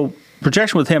thing. So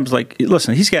projection with him is like,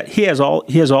 listen, he has all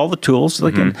the tools,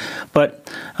 but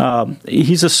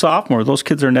he's a sophomore. Those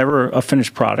kids are never a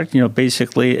finished product,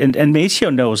 basically. And Maceo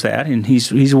knows that, and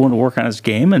he's willing to work on his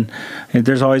game. And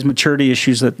there's always maturity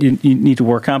issues that you need to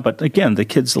work on. But again, the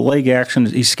kid's leg action,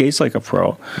 he skates like a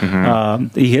pro.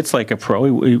 He hits like a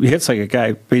pro. He hits like a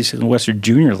guy basically in Western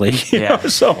Junior League.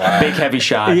 So big heavy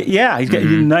shot. Yeah, he's got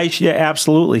nice. Yeah,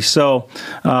 absolutely. So,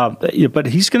 but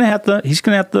he's going to have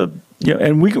to.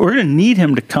 And we're going to need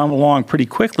him to come along pretty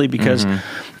quickly because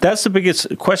that's the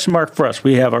biggest question mark for us.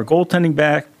 We have our goaltending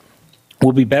back.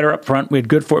 We'll be better up front. We had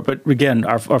good forward, but again,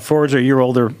 our forwards are a year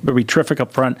older. We'll be terrific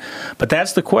up front. But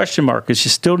that's the question mark: is you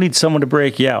still need someone to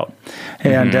break you out.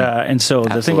 And so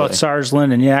the thing about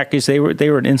Sarsland and Yakis, they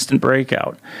were an instant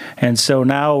breakout. And so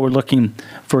now we're looking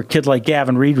for a kid like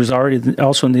Gavin Reed, who's already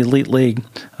also in the elite league.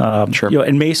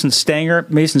 And Mason Stanger.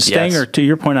 Yes. To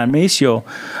your point on Maceo,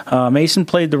 Mason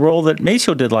played the role that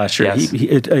Maceo did last year.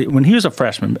 Yes. When he was a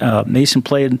freshman, Mason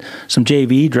played some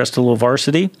JV, dressed a little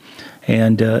varsity.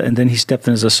 And then he stepped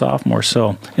in as a sophomore,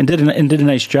 and did a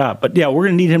nice job. But yeah, we're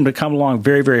going to need him to come along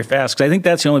very, very fast because I think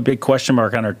that's the only big question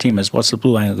mark on our team is what's the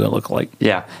blue line going to look like.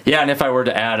 Yeah. And if I were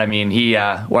to add, I mean, he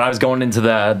when I was going into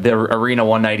the arena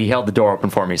one night, he held the door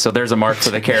open for me. So there's a mark for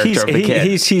the character of the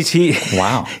kid.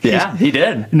 Wow. Yeah, he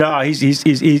did. No, he's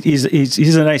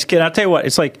a nice kid. I'll tell you what,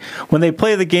 it's like when they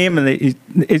play the game and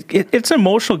it's an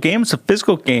emotional game, it's a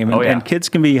physical game, and kids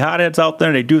can be hotheads out there,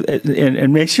 and they do,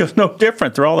 and Maceo's no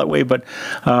different. They're all that way. But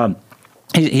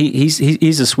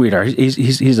he's a sweetheart.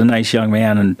 He's a nice young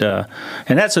man, and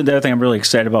that's the other thing I'm really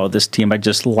excited about with this team. I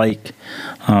just like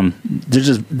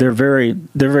they're very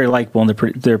likable, and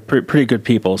they're pretty good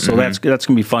people. So that's going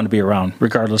to be fun to be around,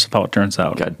 regardless of how it turns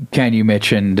out. Good. Ken, you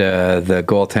mentioned the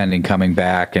goaltending coming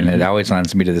back, and it always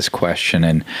lends me to this question.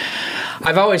 And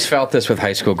I've always felt this with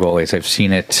high school goalies. I've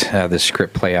seen it, the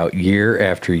script play out year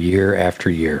after year after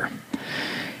year.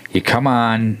 You come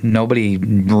on, nobody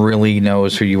really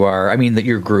knows who you are. I mean, that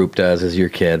your group does as your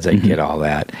kids. I get all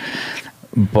that.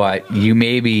 But you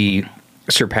maybe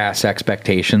surpass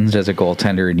expectations as a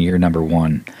goaltender in year number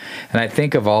 1. And I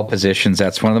think of all positions,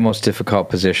 that's one of the most difficult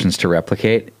positions to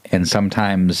replicate. And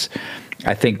sometimes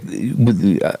I think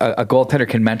a goaltender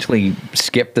can mentally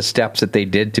skip the steps that they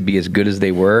did to be as good as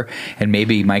they were, and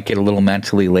maybe might get a little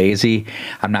mentally lazy.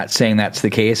 I'm not saying that's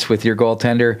the case with your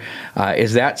goaltender.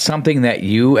 Is that something that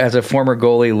you, as a former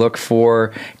goalie, look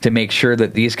for to make sure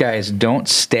that these guys don't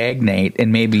stagnate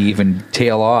and maybe even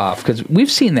tail off? Because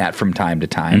we've seen that from time to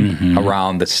time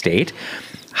around the state.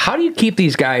 How do you keep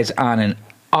these guys on an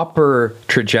upper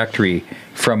trajectory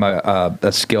from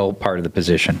a skill part of the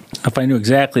position? If I knew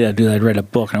exactly how to do that, I'd read a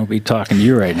book and I would be talking to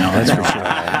you right now. That's for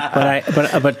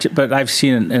sure. But I've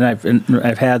seen it, and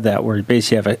I've had that where you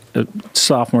basically have a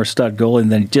sophomore stud goalie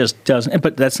and then he just doesn't.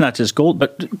 But that's not just goal.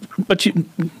 But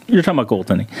you're talking about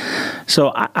goaltending.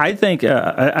 So I think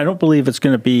I don't believe it's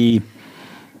going to be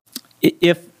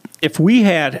if we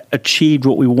had achieved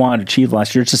what we wanted to achieve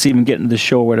last year, just even getting to the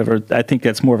show or whatever, I think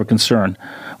that's more of a concern.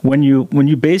 When you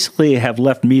basically have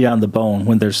left meat on the bone,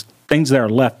 when there's things that are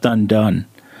left undone,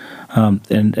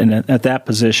 and at that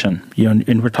position,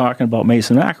 and we're talking about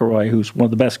Mason McElroy, who's one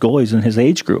of the best goalies in his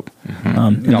age group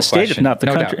in the state, if not the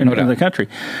country. In the country,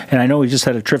 and I know he just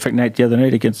had a terrific night the other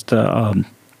night against. In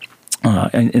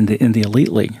the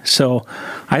elite league. So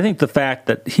I think the fact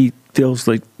that he feels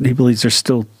like he believes there's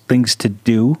still things to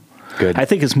do. Good. I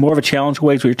think it's more of a challenge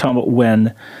ways you're talking about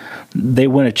when they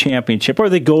win a championship or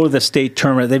they go to the state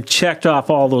tournament. They've checked off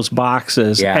all those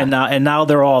boxes, and now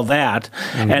they're all that.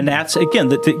 And that's again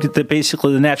the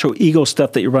basically the natural ego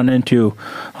stuff that you run into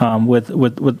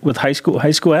with high school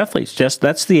athletes. Just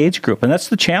that's the age group, and that's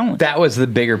the challenge. That was the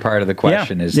bigger part of the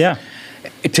question. Yeah.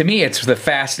 To me, it's the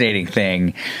fascinating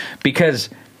thing because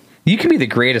You can be the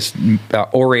greatest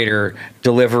orator,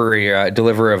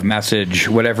 deliverer of message,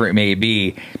 whatever it may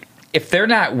be. If they're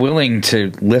not willing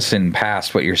to listen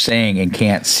past what you're saying and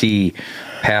can't see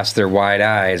past their wide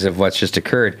eyes of what's just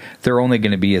occurred, they're only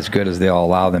going to be as good as they'll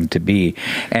allow them to be.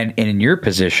 And in your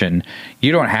position,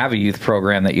 you don't have a youth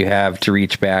program that you have to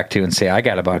reach back to and say, I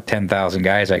got about 10,000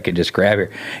 guys I can just grab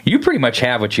here. You pretty much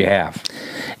have what you have.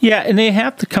 Yeah, and they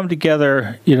have to come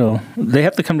together, they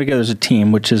have to come together as a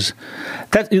team, which is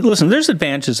that. Listen, there's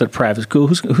advantages at private school.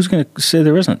 Who's going to say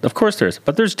there isn't? Of course there is.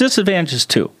 But there's disadvantages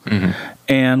too. Mm-hmm.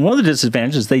 And one of the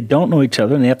disadvantages is they don't know each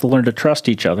other and they have to learn to trust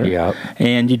each other. Yep.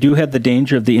 And you do have the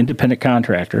danger of the independent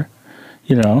contractor,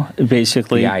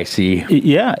 basically. The IC.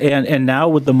 Yeah, and now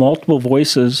with the multiple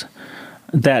voices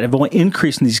that have only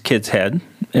increased in these kids' head,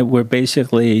 where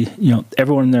basically,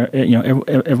 everyone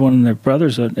and their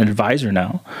brother's an advisor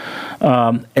now,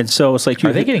 and so it's like,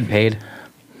 are they getting paid?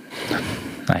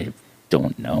 I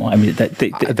don't know. I mean, that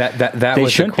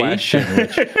was the question.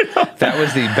 That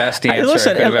was the best answer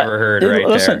I could have ever heard.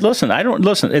 Listen. I don't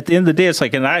listen. At the end of the day, it's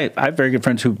like, and I have very good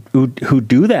friends who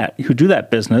do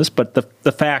that business. But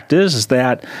the fact is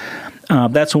that.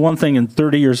 That's one thing in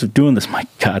 30 years of doing this. My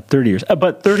God, 30 years.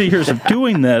 But 30 years of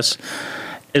doing this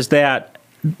is that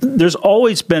there's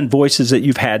always been voices that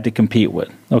you've had to compete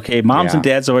with. Okay, moms and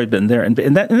dads have always been there, and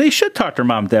they should talk to their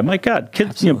mom and dad. My God,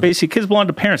 kids, basically kids belong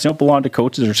to parents. They don't belong to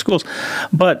coaches or schools.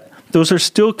 But those are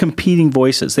still competing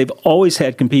voices. They've always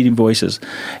had competing voices.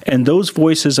 And those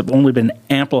voices have only been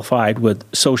amplified with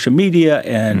social media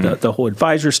and the whole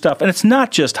advisor stuff. And it's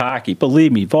not just hockey.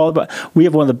 Believe me, volleyball. We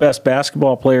have one of the best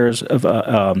basketball players,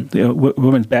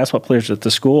 women's basketball players at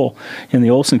the school, and the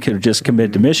Olsen kid who just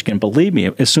committed to Michigan. Believe me,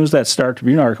 as soon as that Star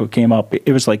Tribune article came up,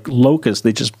 it was like locusts.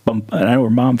 They just, and I know her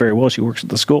mom very well. She works at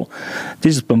the school. They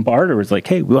just bombarded her. It's like,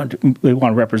 hey, we want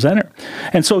to represent her.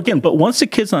 And so again, but once the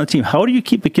kid's on the team, how do you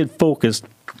keep the kid focused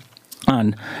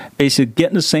on basically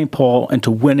getting to St. Paul and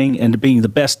to winning and to being the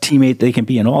best teammate they can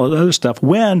be and all the other stuff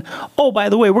when, oh, by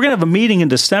the way, we're going to have a meeting in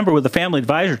December with the family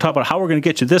advisor to talk about how we're going to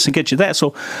get you this and get you that.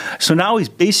 So now he's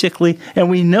basically, and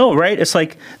we know, right? It's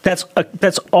like that's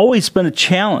always been a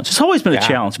challenge. It's always been a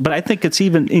challenge, but I think it's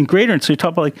even in greater. And so you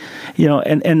talk about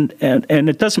and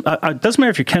it doesn't matter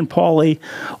if you're Ken Pauley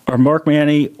or Mark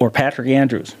Manny or Patrick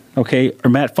Andrews. Okay, or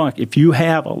Matt Funk. If you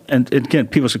have, and again,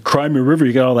 people say, Cry Me a River,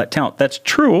 you got all that talent. That's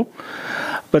true,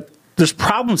 but there's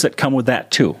problems that come with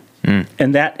that too.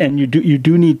 And you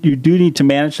do need to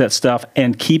manage that stuff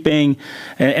and keeping,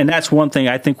 and that's one thing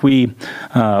I think we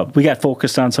got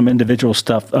focused on some individual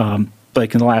stuff.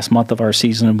 Like in the last month of our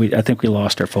season, and I think we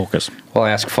lost our focus. We'll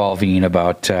ask Falveen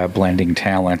about blending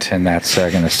talent, and that's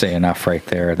going to say enough right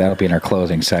there. That'll be in our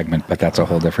closing segment, but that's a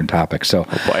whole different topic. So,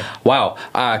 wow,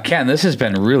 Ken, this has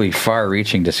been really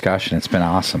far-reaching discussion. It's been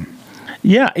awesome.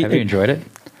 Yeah, have you enjoyed it?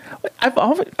 I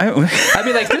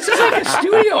mean, like, this is like a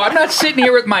studio. I'm not sitting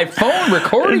here with my phone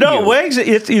recording. No, Wags,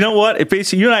 you know what? It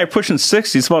basically, you and I are pushing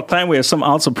 60. It's about time we have some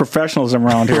ounce of professionalism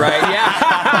around here. Right,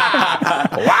 yeah.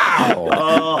 Wow.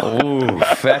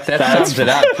 That sums it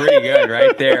up pretty good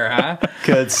right there, huh?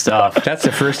 Good stuff. That's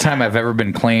the first time I've ever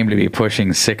been claimed to be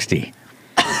pushing 60.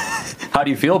 How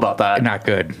do you feel about that? Not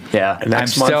good. Yeah. I'm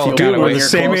still kind of the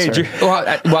same age.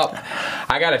 Well,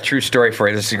 I got a true story for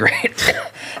you. This is great.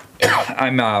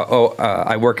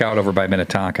 I work out over by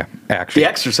Minnetonka, actually. The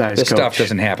exercise This coach. stuff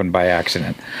doesn't happen by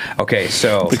accident. Okay,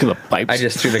 so Look at the pipes. I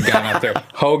just threw the gun out there.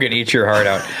 Hogan, eat your heart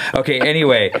out. Okay,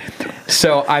 anyway,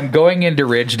 so I'm going into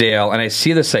Ridgedale, and I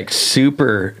see this like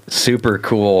super, super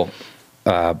cool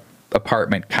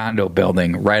apartment condo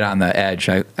building right on the edge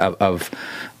of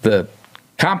the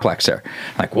complex there.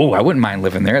 I'm like, whoa, I wouldn't mind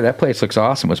living there. That place looks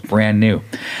awesome. It was brand new.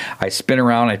 I spin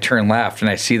around, I turn left,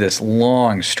 and I see this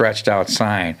long stretched out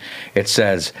sign. It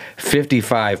says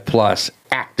 55 plus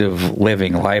active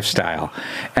living lifestyle.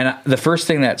 And the first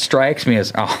thing that strikes me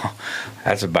is, oh,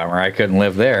 that's a bummer. I couldn't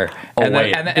live there. And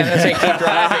as I keep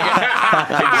driving,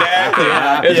 exactly.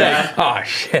 It's like, oh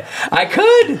shit, I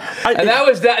could. And that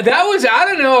was. I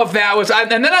don't know if that was. And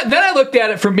then I looked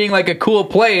at it from being like a cool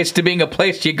place to being a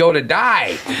place you go to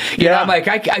die. You know, I'm like,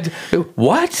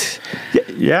 what?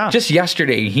 Yeah. Just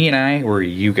yesterday, he and I were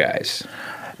you guys.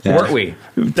 Weren't we?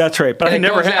 That's right. But And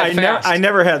I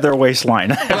never had their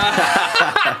waistline.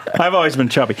 I've always been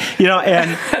chubby,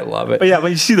 and I love it. But yeah,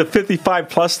 when you see the 55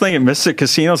 plus thing at Mystic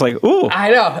Casino, it's like, ooh,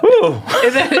 I know. Ooh.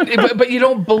 And then, but you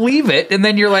don't believe it, and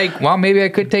then you're like, well, maybe I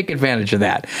could take advantage of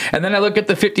that. And then I look at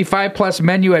the 55 plus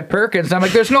menu at Perkins, and I'm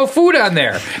like, there's no food on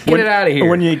there. Get it out of here.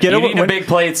 When you get over need a big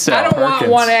plate, I don't want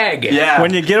one egg. Yeah.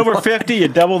 When you get over 50, you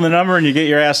double the number and you get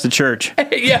your ass to church.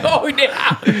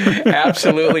 Yeah,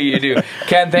 absolutely you do.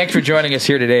 Ken, Dan, thanks for joining us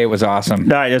here today. It was awesome.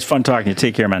 All right, it's fun talking to you.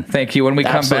 Take care, man. Thank you. When we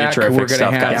Absolutely come back, terrific we're going to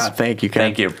stuff, have. guys. Yeah, thank you, Ken.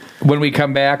 Thank you. When we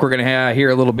come back, we're going to hear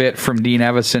a little bit from Dean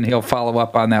Evison. He'll follow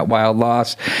up on that Wild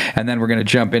loss, and then we're going to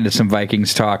jump into some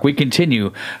Vikings talk. We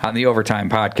continue on the Overtime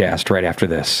Podcast right after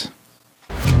this.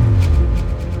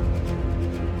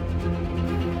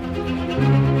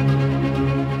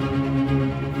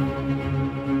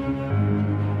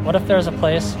 What if there was a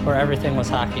place where everything was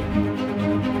hockey?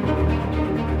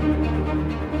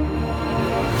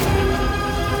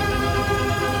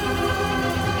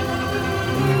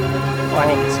 Oh,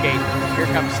 he can skate. Here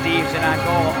comes Steves in on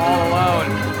goal all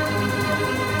alone.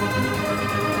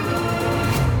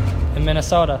 In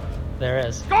Minnesota, there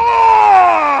is.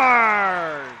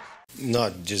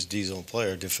 Not just D-zone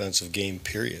player, defensive game,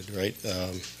 period, right?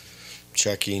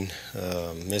 Checking,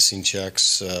 missing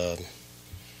checks,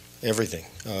 everything.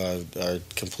 Our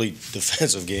complete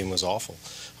defensive game was awful.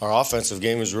 Our offensive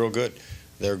game was real good.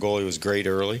 Their goalie was great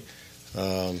early.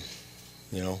 Could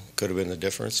have been the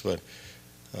difference, but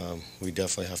we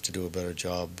definitely have to do a better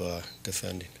job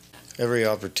defending. Every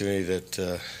opportunity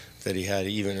that he had,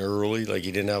 even early, like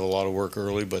he didn't have a lot of work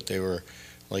early, but they were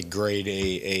like grade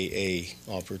A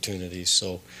opportunities.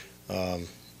 So,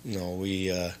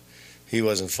 he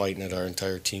wasn't fighting it. Our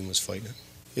entire team was fighting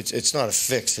it. It's not a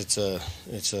fix. It's a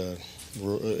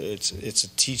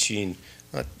teaching.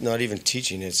 Not even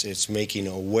teaching. It's making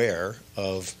aware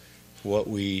of what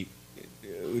we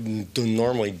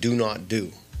normally do not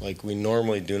do. Like we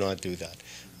normally do not do that.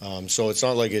 So it's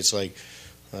not like it's like,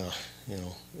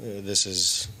 this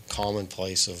is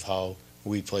commonplace of how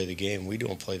we play the game. We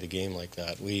don't play the game like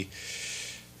that. We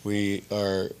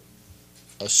are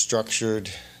a structured,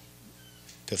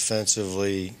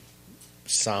 defensively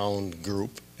sound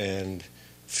group, and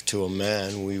to a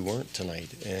man, we weren't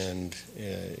tonight, and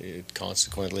it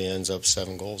consequently ends up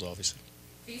 7 goals, obviously.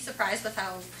 Are you surprised with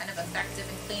how kind of effective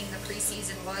and clean the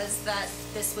preseason was, that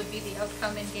this would be the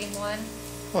outcome in Game 1?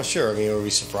 Oh, sure. I mean, were we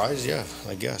surprised? Yeah,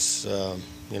 I guess.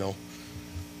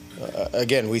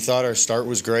 Again, we thought our start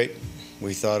was great.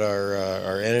 We thought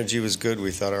our energy was good.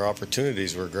 We thought our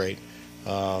opportunities were great.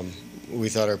 We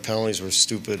thought our penalties were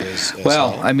stupid as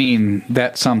well. hell. I mean,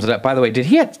 that sums it up. By the way, did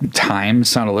he at times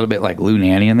sound a little bit like Lou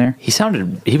Nanny in there? He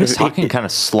was talking kind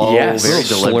of slow, Yes. very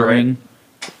deliberate. Slurring.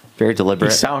 Very He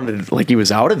deliberate. sounded like he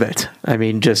was out of it. I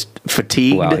mean, just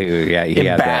fatigued. Well, he had that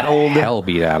embattled. hell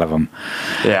beat out of him.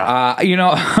 Yeah.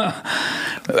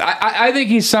 I think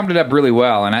he summed it up really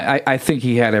well, and I think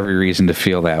he had every reason to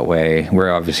feel that way.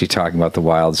 We're obviously talking about the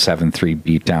Wild 7-3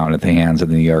 beatdown at the hands of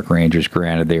the New York Rangers.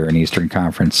 Granted, they were an Eastern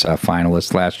Conference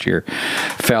finalist last year,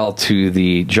 fell to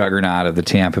the juggernaut of the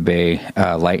Tampa Bay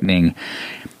Lightning.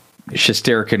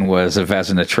 Shesterkin was a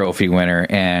Vezina Trophy winner,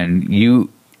 and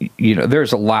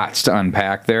there's a lot to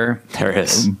unpack there. There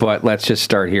is. But let's just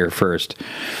start here first.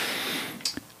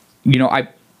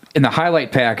 In the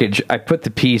highlight package, I put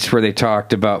the piece where they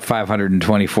talked about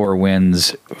 524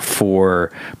 wins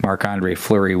for Marc-Andre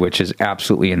Fleury, which is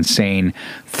absolutely insane.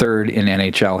 3rd in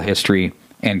NHL history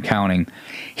and counting.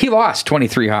 He lost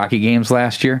 23 hockey games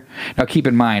last year. Now, keep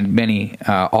in mind, many,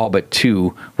 all but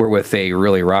 2, were with a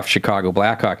really rough Chicago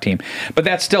Blackhawk team. But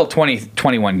that's still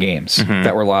 21 games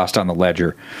that were lost on the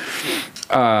ledger.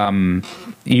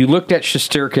 You looked at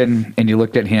Shesterkin and you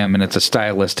looked at him, and it's a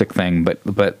stylistic thing, but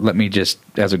let me just,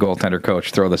 as a goaltender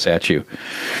coach, throw this at you.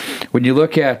 When you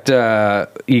look at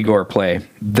Igor play,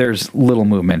 there's little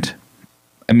movement.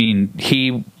 I mean,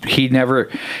 he never,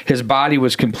 his body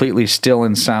was completely still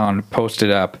and sound,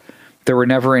 posted up. There were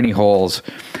never any holes.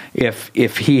 If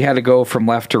he had to go from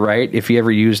left to right, if he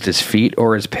ever used his feet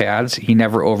or his pads, he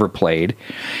never overplayed.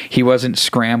 He wasn't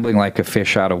scrambling like a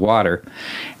fish out of water.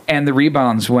 And the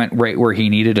rebounds went right where he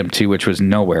needed them to, which was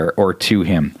nowhere or to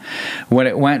him. When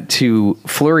it went to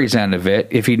Fleury's end of it,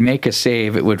 if he'd make a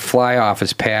save, it would fly off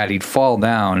his pad. He'd fall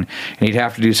down, and he'd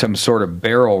have to do some sort of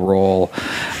barrel roll.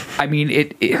 I mean,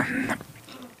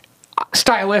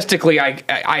 stylistically,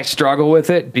 I struggle with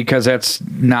it because that's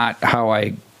not how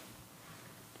I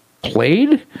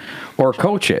played or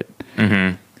coach it.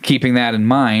 Mm-hmm. Keeping that in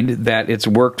mind, that it's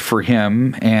worked for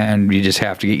him, and you just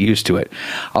have to get used to it.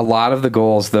 A lot of the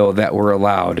goals, though, that were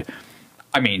allowed,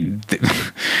 I mean,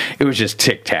 it was just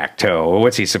tic-tac-toe.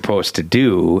 What's he supposed to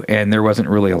do? And there wasn't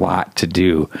really a lot to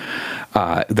do.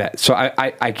 So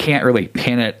I can't really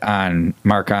pin it on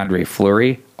Marc-Andre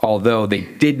Fleury, although they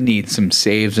did need some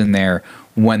saves in there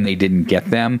when they didn't get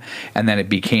them, and then it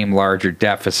became larger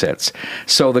deficits.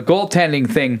 So the goaltending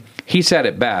thing, he said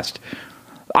it best.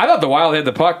 I thought the Wild had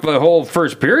the puck the whole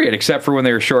first period, except for when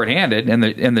they were shorthanded, and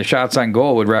the shots on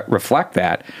goal would reflect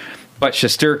that. but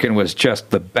Shesterkin was just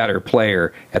the better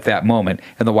player at that moment,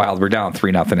 and the Wild were down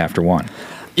 3-0 after one.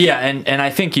 Yeah, and I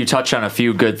think you touched on a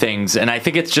few good things, and I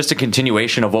think it's just a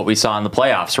continuation of what we saw in the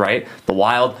playoffs, right? The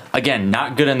Wild, again,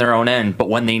 not good in their own end, but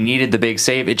when they needed the big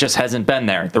save, it just hasn't been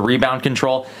there. The rebound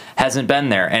control hasn't been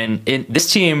there. And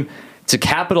this team, to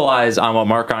capitalize on what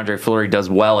Marc-Andre Fleury does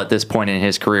well at this point in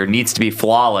his career, needs to be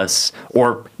flawless,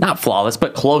 or not flawless,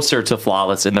 but closer to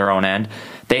flawless in their own end.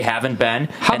 They haven't been.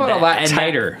 How about a lot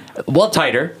tighter?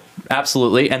 Tighter,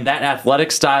 absolutely. And that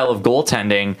athletic style of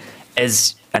goaltending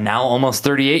is... a now almost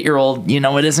 38-year-old,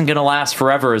 it isn't going to last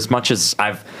forever, as much as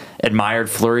I've admired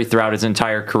Fleury throughout his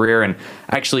entire career. And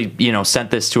actually,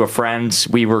 sent this to a friend.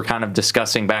 We were kind of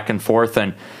discussing back and forth.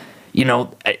 And,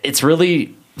 it's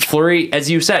really Fleury,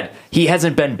 as you said, he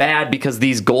hasn't been bad because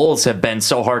these goals have been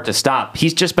so hard to stop.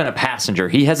 He's just been a passenger.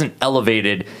 He hasn't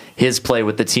elevated his play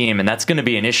with the team, and that's going to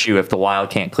be an issue if the Wild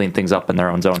can't clean things up in their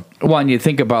own zone. Well, and you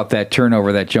think about that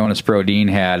turnover that Jonas Brodin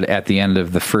had at the end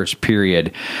of the first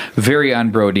period. Very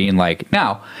un-Brodin-like.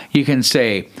 Now, you can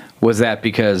say, was that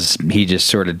because he just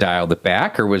sort of dialed it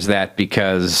back, or was that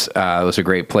because it was a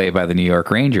great play by the New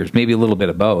York Rangers? Maybe a little bit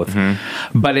of both.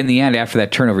 Mm-hmm. But in the end, after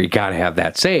that turnover, you got to have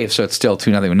that save, so it's still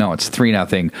 2-0. No, it's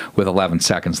 3-0 with 11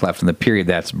 seconds left in the period.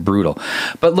 That's brutal.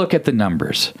 But look at the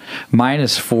numbers.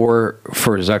 -4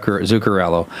 for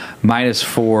Zuccarello,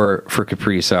 -4 for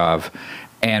Kaprizov,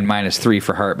 and -3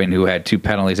 for Hartman, who had 2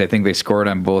 penalties. I think they scored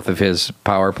on both of his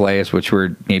power plays, which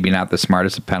were maybe not the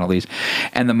smartest of penalties.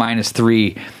 And the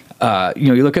 -3...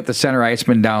 you look at the center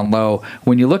iceman down low.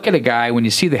 When you look at a guy, when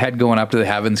you see the head going up to the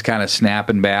heavens, kind of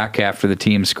snapping back after the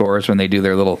team scores, when they do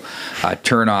their little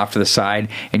turn off to the side,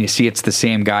 and you see it's the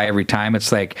same guy every time,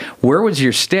 it's like, where was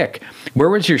your stick? Where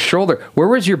was your shoulder? Where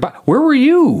was your where were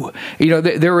you?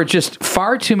 There were just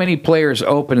far too many players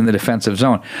open in the defensive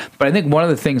zone. But I think one of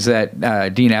the things that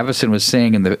Dean Evason was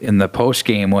saying in the post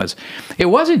game was, it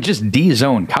wasn't just D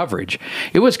zone coverage.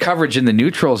 It was coverage in the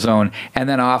neutral zone and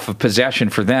then off of possession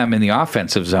for them in the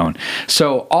offensive zone.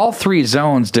 So all 3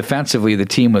 zones defensively, the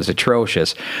team was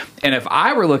atrocious. And if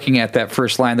I were looking at that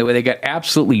first line, the way they got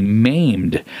absolutely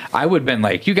maimed, I would have been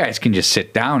like, you guys can just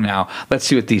sit down now. Let's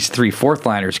see what these 3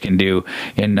 fourth-liners can do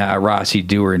in Rossi,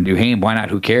 Dewar, and Duhaime. Why not?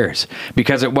 Who cares?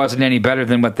 Because it wasn't any better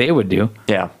than what they would do.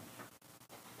 Yeah.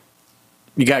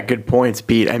 You got good points,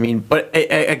 Pete. I mean, but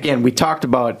again, we talked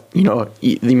about,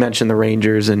 you mentioned the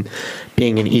Rangers and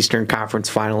being an Eastern Conference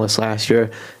finalist last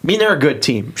year. I mean, they're a good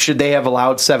team. Should they have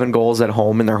allowed 7 goals at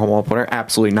home in their home opener?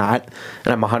 Absolutely not.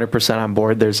 And I'm 100% on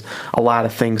board. There's a lot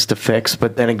of things to fix.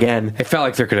 But then again, it felt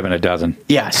like there could have been a dozen.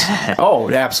 Yes. Oh,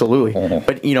 absolutely.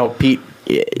 But, Pete,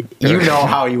 you know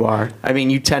how you are. I mean,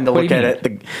 you tend to look at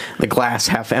it, the glass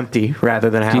half empty rather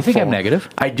than half full. Do you think I'm negative?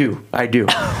 I do.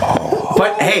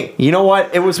 But hey, you know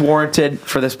what? It was warranted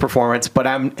for this performance. But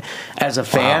as a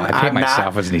fan, I paint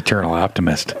myself as an eternal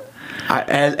optimist.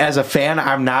 As a fan,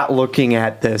 I'm not looking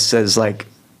at this as like,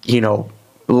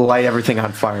 light everything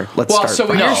on fire. So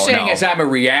what you're saying is I'm a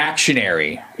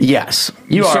reactionary. Yes,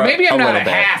 you are. So maybe I'm not a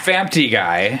half empty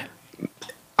guy.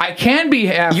 I can be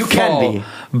half full. You can be.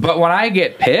 But when I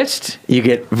get pissed, you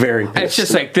get very pissed. It's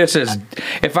just like,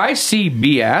 if I see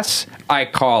BS, I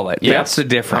call it. Yep. That's the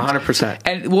difference. 100%.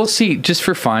 And we'll see, just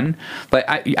for fun, but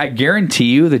I guarantee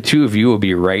you the two of you will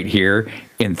be right here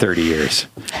in 30 years.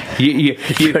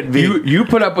 You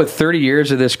put up with 30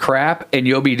 years of this crap, and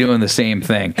you'll be doing the same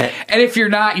thing. And if you're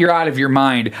not, you're out of your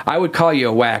mind. I would call you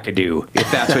a wackadoo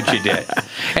if that's what you did.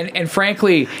 And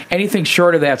frankly, anything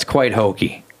short of that's quite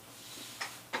hokey.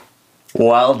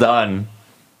 Well done.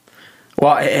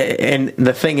 Well, and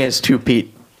the thing is, too,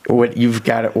 Pete, what I've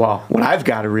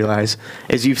got to realize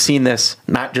is you've seen this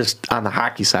not just on the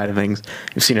hockey side of things.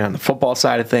 You've seen it on the football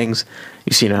side of things.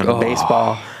 You've seen it on the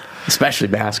baseball, especially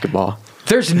basketball.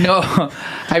 There's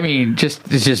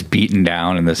it's just beaten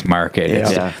down in this market.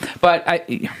 Yeah. But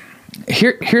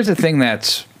here's the thing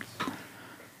that's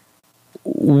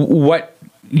what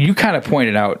you kind of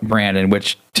pointed out, Brandon,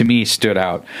 which to me stood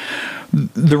out.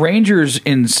 The Rangers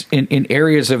in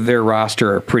areas of their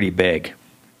roster are pretty big.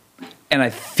 And I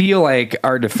feel like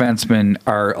our defensemen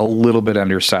are a little bit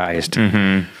undersized.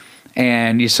 Mm-hmm.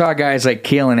 And you saw guys like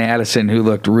Kalen Addison, who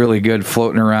looked really good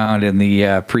floating around in the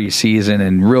preseason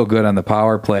and real good on the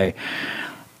power play.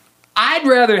 I'd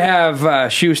rather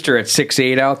have Schuster at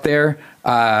 6'8" out there.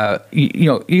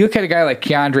 You look at a guy like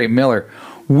Keandre Miller.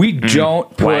 We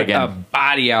don't put a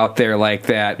body out there like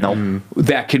that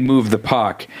that can move the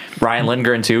puck. Ryan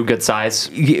Lindgren, too, good size.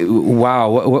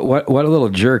 Wow, what a little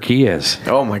jerk he is.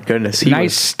 Oh, my goodness.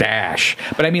 Nice stash.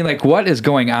 But, I mean, like, what is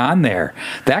going on there?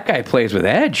 That guy plays with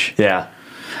edge. Yeah.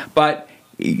 But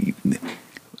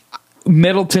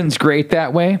Middleton's great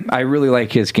that way. I really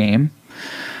like his game.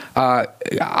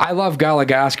 I love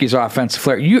Goligoski's offensive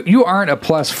flair. You aren't a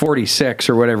plus 46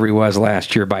 or whatever he was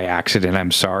last year by accident.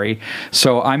 I'm sorry.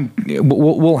 So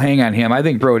we'll hang on him. I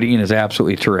think Brodin is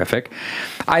absolutely terrific.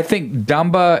 I think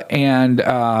Dumba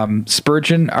and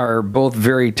Spurgeon are both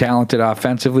very talented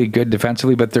offensively, good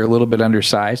defensively, but they're a little bit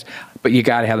undersized. But you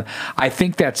got to have. I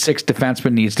think that sixth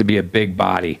defenseman needs to be a big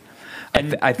body.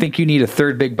 I think you need a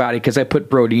third big body because I put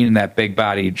Brodin in that big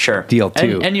body deal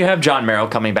too. And you have John Merrill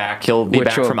coming back. He'll be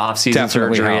back from off-season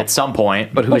surgery at some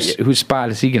point. But whose spot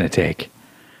is he going to take?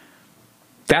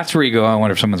 That's where you go, I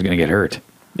wonder if someone's going to get hurt.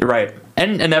 Right.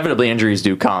 And inevitably injuries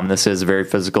do come. This is a very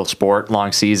physical sport,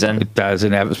 long season. It does,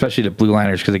 and especially the blue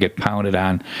liners because they get pounded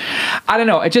on. I don't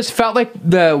know. It just felt like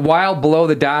the Wild below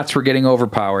the dots were getting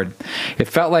overpowered. It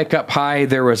felt like up high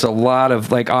there was a lot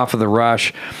of, like off of the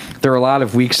rush, there were a lot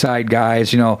of weak side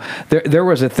guys. You know, there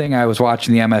was a thing I was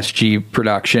watching the MSG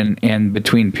production and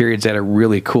between periods had a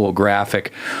really cool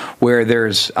graphic where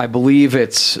there's, I believe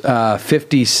it's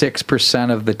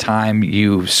 56% of the time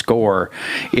you score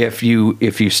if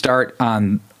you start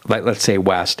on, like, let's say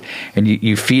west, and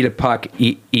you feed a puck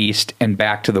east and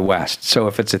back to the west. So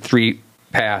if it's a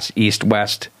 3-pass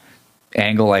east-west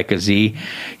angle like a Z,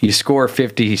 you score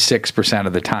 56%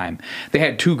 of the time. They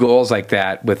had 2 goals like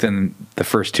that within the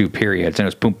first 2 periods, and it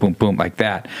was boom, boom, boom like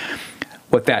that.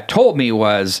 What that told me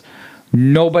was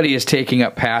nobody is taking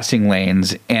up passing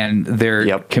lanes, and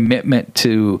their commitment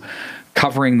to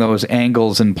covering those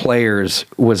angles and players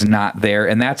was not there,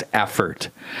 and that's effort,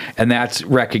 and that's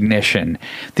recognition.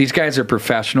 These guys are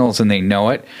professionals, and they know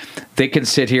it. They can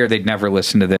sit here, they'd never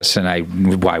listen to this,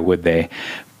 and why would they?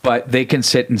 But they can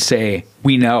sit and say,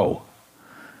 we know.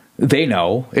 They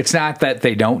know. It's not that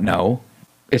they don't know.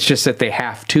 It's just that they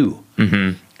have to.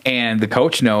 Mm-hmm. And the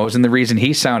coach knows, and the reason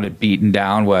he sounded beaten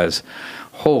down was,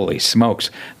 holy smokes,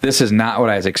 this is not what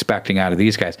I was expecting out of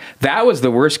these guys. That was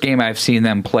the worst game I've seen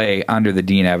them play under the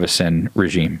Dean Evison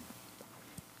regime.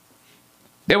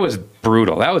 It was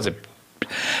brutal.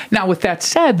 Now, with that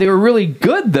said, they were really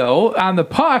good, though, on the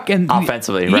puck. And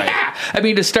offensively, right. Yeah. I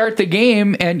mean, to start the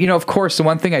game, and, of course, the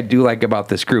one thing I do like about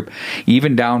this group,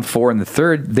 even down 4 in the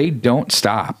third, they don't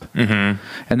stop. Mm-hmm.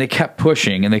 And they kept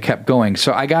pushing, and they kept going.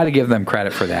 So I got to give them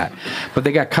credit for that. But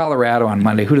they got Colorado on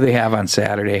Monday. Who do they have on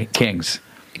Saturday? Kings.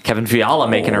 Kevin Fiala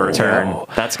making a return.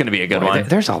 That's going to be a good one.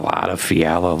 There's a lot of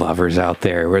Fiala lovers out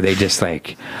there where they just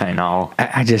like... I know.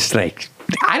 I just like...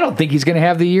 I don't think he's going to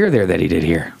have the year there that he did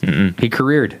here. Mm-mm. He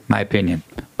careered, my opinion.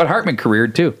 But Hartman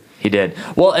careered, too. He did.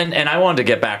 Well, and I wanted to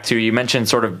get back to, you mentioned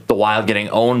sort of the Wild getting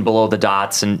owned below the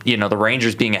dots and, the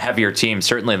Rangers being a heavier team.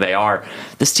 Certainly they are.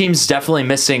 This team's definitely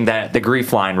missing the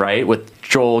grief line, right? With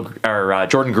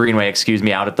Jordan Greenway,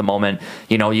 out at the moment.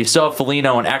 You still have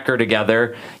Foligno and Ecker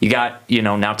together. You got,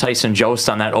 now Tyson Jost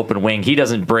on that open wing. He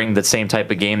doesn't bring the same type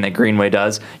of game that Greenway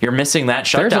does. You're missing that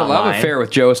shutdown line. There's a love affair with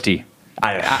Josty.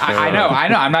 I know.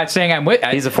 I'm not saying I'm with.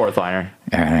 He's a fourth liner.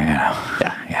 I know.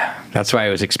 Yeah. That's why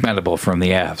he was expendable from the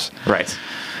Avs. Right.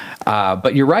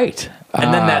 But you're right.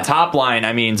 And then that top line,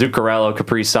 Zuccarello,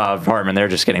 Kaprizov, Hartman, they're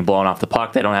just getting blown off the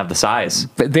puck. They don't have the size.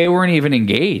 They weren't even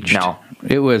engaged. No.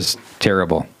 It was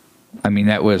terrible.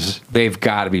 They've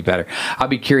got to be better. I'll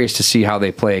be curious to see how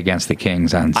they play against the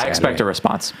Kings on Saturday. I expect a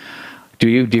response. Do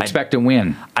you expect a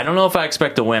win? I don't know if I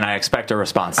expect a win. I expect a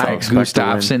response.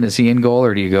 Gustafsson, is he in goal,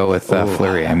 or do you go with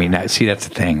Fleury? That's the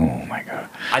thing. Oh, my God.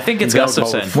 I think it's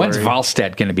Gustafsson. When's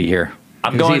Wallstedt going to be here?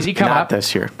 Is he coming up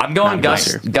this year? I'm going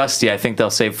Gusty. I think they'll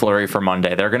save Fleury for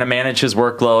Monday. They're going to manage his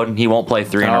workload. He won't play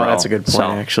 3 in a row. That's a good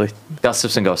point, actually.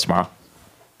 Gustafsson goes tomorrow.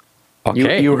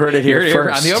 Okay. You heard it here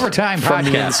first on the Overtime from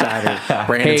podcast. The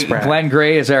insider. Hey, Glenn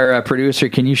Gray is our producer.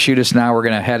 Can you shoot us now? We're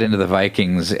going to head into the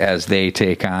Vikings as they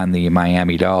take on the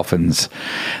Miami Dolphins.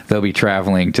 They'll be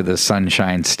traveling to the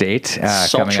Sunshine State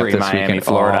coming up this Miami, weekend.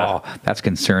 Florida. Oh, that's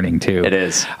concerning too. It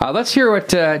is. Let's hear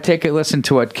take a listen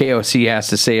to what KOC has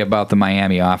to say about the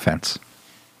Miami offense.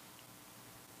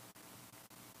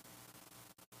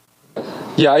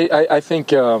 Yeah, I think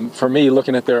for me,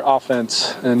 looking at their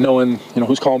offense and knowing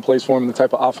who's calling plays for them, the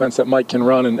type of offense that Mike can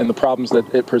run, and the problems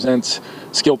that it presents,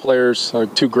 skill players,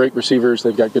 2 great receivers,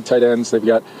 they've got good tight ends, they've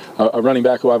got a running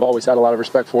back who I've always had a lot of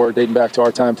respect for, dating back to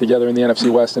our time together in the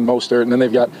NFC West and Mostert, and then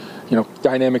they've got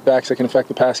dynamic backs that can affect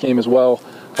the pass game as well.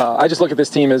 I just look at this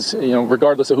team as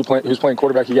regardless of who's playing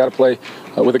quarterback, you got to play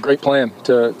with a great plan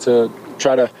to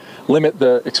try to limit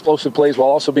the explosive plays while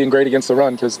also being great against the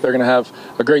run, because they're going to have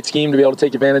a great scheme to be able to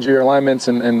take advantage of your alignments,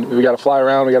 and we got to fly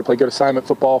around, we got to play good assignment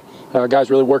football,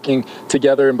 guys really working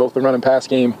together in both the run and pass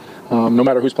game. No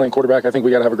matter who's playing quarterback, I think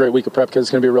we got to have a great week of prep because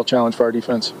it's going to be a real challenge for our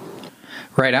defense.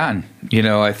 Right on.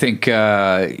 I think,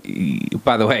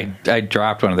 by the way, I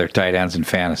dropped one of their tight ends in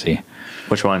fantasy.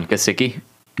 Which one? Gesicki?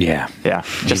 Yeah. Yeah.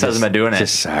 Just hasn't been doing it.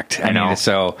 Just sucked. I know.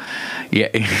 So, yeah.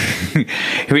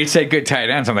 We said good tight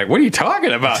ends. I'm like, what are you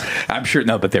talking about? I'm sure,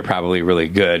 no, but they're probably really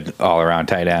good all around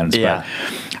tight ends. Yeah.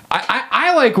 But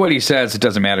I like what he says. It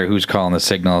doesn't matter who's calling the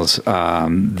signals.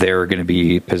 They're going to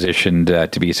be positioned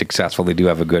to be successful. They do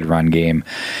have a good run game.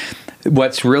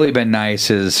 What's really been nice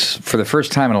is, for the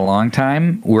first time in a long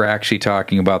time, we're actually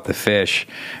talking about the Fish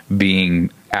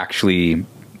being actually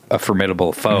a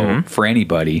formidable foe for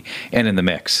anybody and in the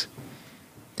mix.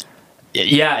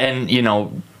 Yeah,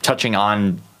 and, touching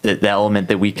on the element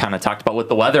that we kind of talked about with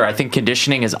the weather, I think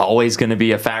conditioning is always going to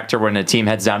be a factor when a team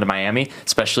heads down to Miami,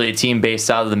 especially a team based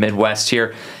out of the Midwest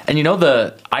here. And,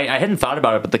 I hadn't thought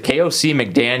about it, but the KOC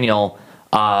McDaniel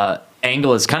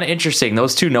angle is kind of interesting.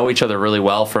 Those two know each other really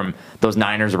well from those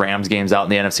Niners-Rams games out in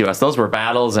the NFC West. Those were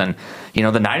battles, and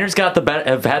the Niners have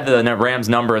had the Rams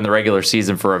number in the regular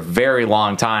season for a very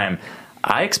long time.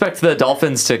 I expect the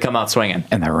Dolphins to come out swinging.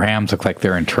 And the Rams look like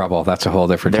they're in trouble. That's a whole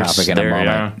different topic in a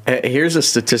moment. Here's a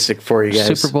statistic for you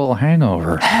guys. Super Bowl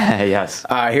hangover. Yes.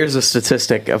 Here's a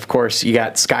statistic. Of course, you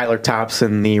got Skylar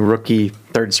Thompson, the rookie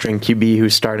third-string QB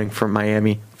who's starting from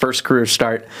Miami. First career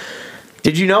start.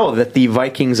 Did you know that the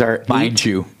Vikings are Mind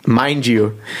you.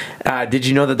 Did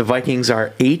you know that the Vikings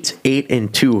are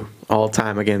 8-2 all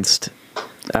time against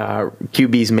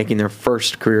QBs making their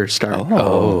first career start?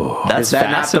 Oh, that's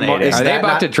fascinating. Are they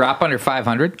about to drop under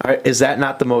 500? Is that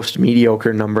not the most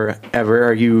mediocre number ever?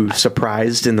 Are you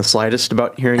surprised in the slightest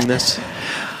about hearing this?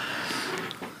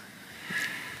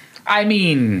 I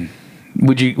mean,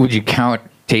 would you count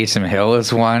Taysom Hill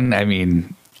as one? I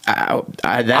mean,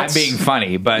 I'm being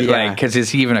funny, but because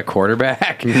is he even a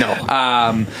quarterback? No.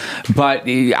 But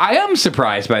I am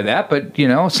surprised by that. But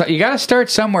so you got to start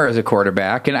somewhere as a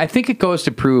quarterback, and I think it goes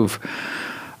to prove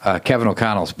Kevin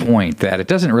O'Connell's point that it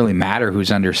doesn't really matter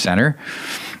who's under center.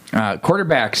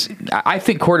 Quarterbacks, I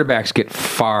think quarterbacks get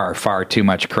far, far too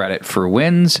much credit for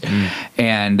wins,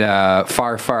 and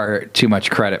far, far too much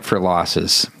credit for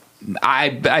losses.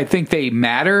 I think they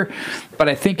matter, but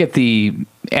I think at the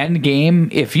end game,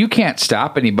 if you can't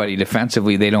stop anybody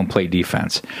defensively, they don't play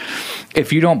defense.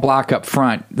 If you don't block up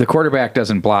front, the quarterback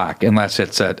doesn't block unless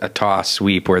it's a toss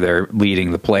sweep where they're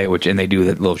leading the play, and they do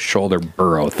that little shoulder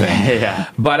burrow thing. Yeah.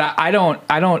 But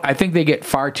I think they get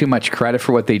far too much credit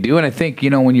for what they do. And I think,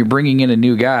 when you're bringing in a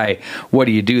new guy, what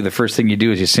do? The first thing you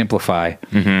do is you simplify,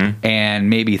 and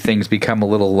maybe things become a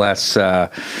little less,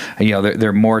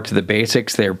 they're more to the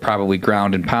basics. They're probably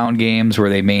ground and pound games where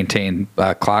they maintain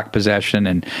clock possession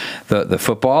and the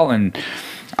football. And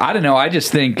I don't know. I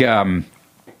just think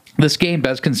this game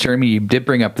does concern me. You did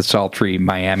bring up the sultry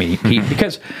Miami Heat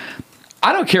because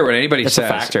I don't care what anybody says. It's a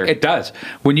factor. It does.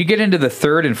 When you get into the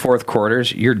third and fourth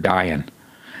quarters, you're dying.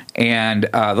 And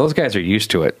those guys are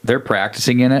used to it. They're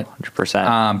practicing in it.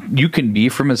 100%. You can be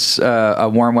from a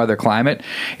warm weather climate.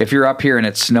 If you're up here and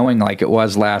it's snowing like it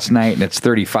was last night and it's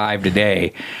 35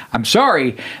 today, I'm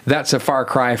sorry, that's a far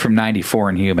cry from 94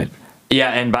 and humid.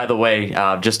 Yeah, and by the way,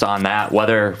 just on that,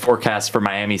 weather forecast for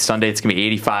Miami Sunday, it's going to be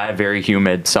 85, very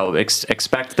humid. So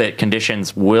expect that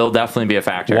conditions will definitely be a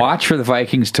factor. Watch for the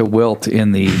Vikings to wilt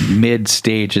in the mid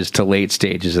stages to late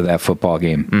stages of that football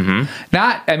game.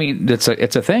 It's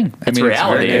a thing. It's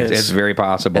reality. It's very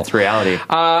possible. It's reality.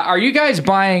 Are you guys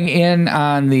buying in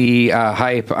on the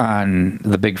hype on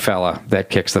the big fella that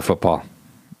kicks the football?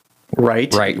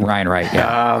 Right. Ryan Wright.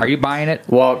 Yeah. Are you buying it?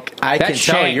 Well, I can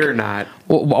tell you're not.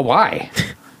 Well, why?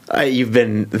 You've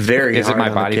been very Is it my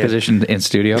body position in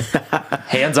studio?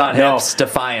 Hands on hips,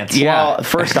 defiance. Yeah. Well,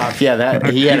 first off, that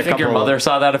he had you think your mother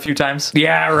saw that a few times?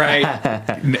 Yeah, right.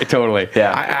 Totally.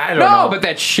 Yeah. I don't know. No, but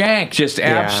that shank just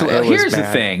absolutely. Here's the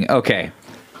thing. Okay.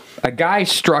 A guy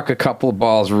struck a couple of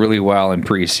balls really well in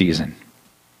preseason.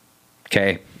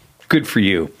 Okay. Good for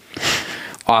you.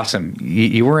 Awesome.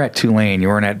 You were at Tulane. You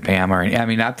weren't at Bama. I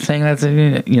mean, not saying that's,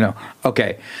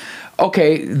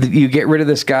 Okay, you get rid of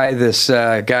this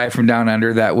guy from down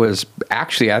under that was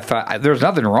actually, I thought, there was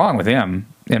nothing wrong with him,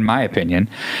 in my opinion.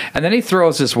 And then he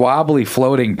throws this wobbly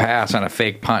floating pass on a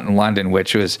fake punt in London,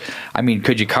 which was,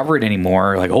 could you cover it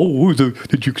anymore? Like,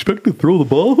 did you expect to throw the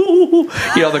ball?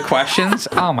 The questions.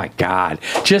 Oh, my God.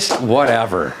 Just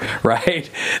whatever, right?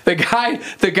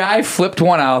 The guy flipped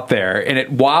one out there, and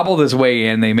it wobbled his way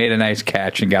in. They made a nice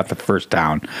catch and got the first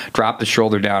down. Dropped the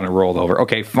shoulder down and rolled over.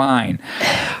 Okay, fine.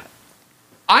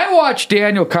 I watched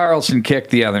Daniel Carlson kick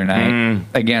the other night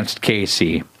against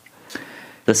KC.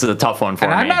 This is a tough one for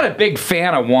me. And I'm not a big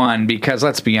fan of one because,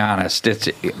 let's be honest, it's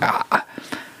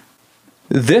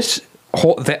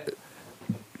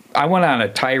I went on a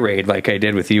tirade like I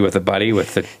did with you with a buddy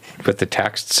with the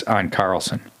texts on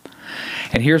Carlson.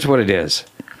 And here's what it is.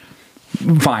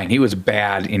 Fine, he was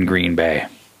bad in Green Bay.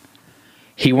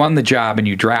 He won the job and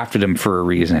you drafted him for a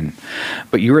reason.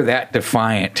 But you were that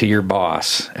defiant to your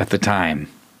boss at the time,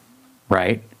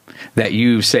 right? That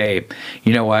you say,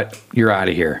 you know what, you're out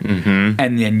of here. Mm-hmm.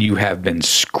 And then you have been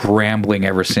scrambling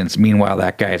ever since. Meanwhile,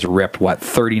 that guy has ripped,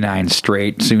 39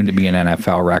 straight, soon to be an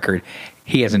NFL record.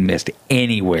 He hasn't missed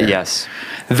anywhere. Yes.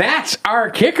 That's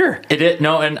our kicker.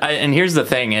 And here's the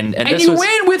thing. And this you was,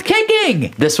 win with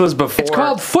kicking. This was before. It's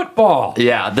called football.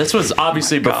 Yeah, this was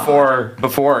obviously before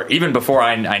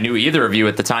I knew either of you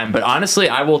at the time. But honestly,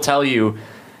 I will tell you,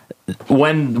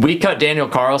 when we cut Daniel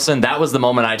Carlson, that was the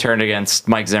moment I turned against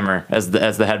Mike Zimmer as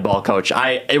the head ball coach.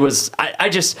 I get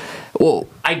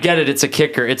it. It's a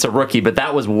kicker. It's a rookie, but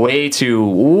that was way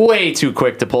too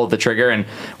quick to pull the trigger. And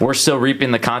we're still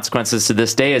reaping the consequences to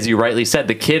this day. As you rightly said,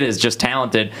 the kid is just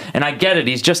talented, and I get it.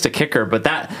 He's just a kicker, but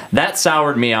that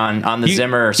soured me on the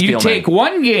Zimmer Spielman. You take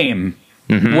one game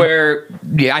where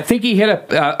I think he hit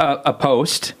a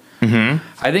post. Mm-hmm.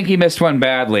 I think he missed one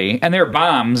badly, and they're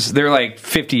bombs. They're like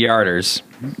 50-yarders,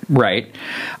 right?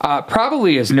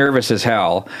 Probably as nervous as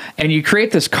hell, and you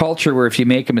create this culture where if you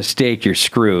make a mistake, you're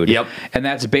screwed. Yep. And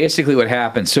that's basically what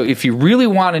happens. So if you really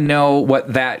want to know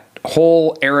what that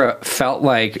whole era felt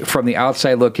like from the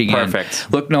outside looking in,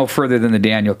 look no further than the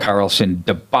Daniel Carlson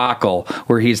debacle,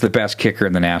 where he's the best kicker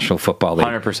in the National Football League.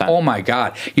 100%. Oh my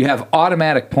God. You have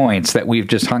automatic points that we've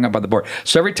just hung up on the board.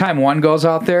 So every time one goes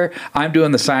out there, I'm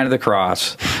doing the sign of the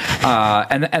cross,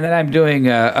 and then I'm doing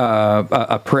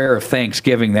a prayer of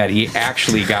thanksgiving that he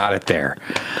actually got it there.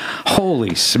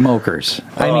 Holy smokers.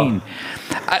 I mean,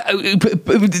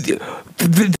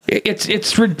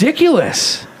 it's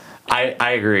ridiculous.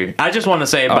 I agree. I just want to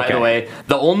say, by the way,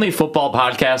 the only football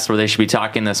podcast where they should be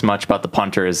talking this much about the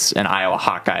punter is an Iowa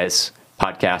Hawkeyes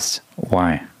podcast.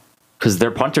 Why? Because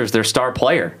they're punters, they're star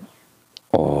player.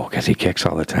 Oh, because he kicks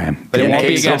all the time. But it won't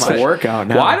be against the workout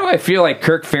now. Why do I feel like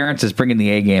Kirk Ferentz is bringing the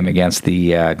A game against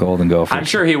the Golden Gophers? I'm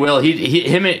sure he will.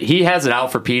 He has it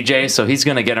out for PJ, so he's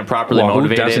going to get him properly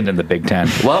motivated. Who doesn't in the Big Ten?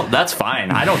 Well, that's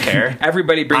fine. I don't care.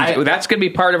 Everybody brings it. That's going to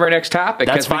be part of our next topic.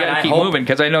 That's fine. We got to keep moving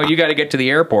because I know you got to get to the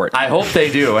airport. I hope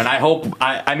they do, and I hope.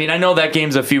 I mean, I know that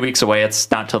game's a few weeks away.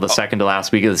 It's not till the second to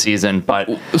last week of the season, but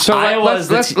so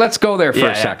let's go there for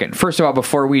a second. First of all,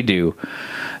 before we do.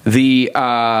 The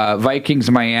Vikings,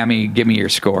 Miami, give me your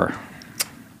score.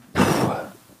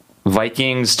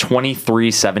 Vikings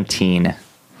 23-17.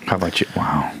 How about you?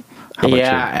 Wow.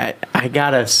 I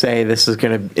gotta say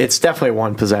it's definitely a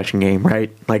one possession game,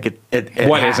 right? Like it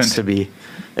has to be.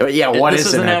 Yeah, what this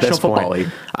isn't is the at National this Football point?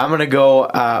 League. I'm gonna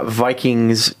go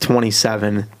Vikings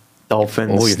 27,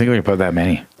 Dolphins. Oh, you think we can put that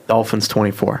many? Dolphins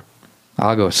 24.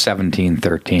 I'll go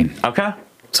 17-13. Okay.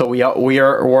 So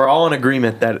we're all in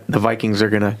agreement that the Vikings are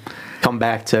going to come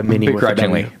back to Mini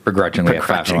begrudgingly at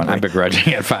 5-1. I'm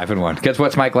begrudging at 5-1. Guess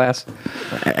what's my glass?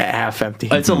 Half empty.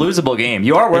 It's a losable game.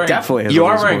 You are wearing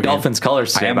game. Dolphins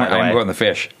colors today. I'm going the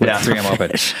fish. With the 3M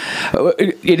open.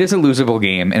 It is a losable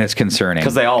game, and it's concerning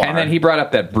because they all. And then he brought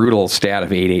up that brutal stat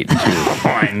of 8-8-2.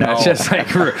 I know. That's just like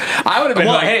I would have been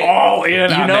all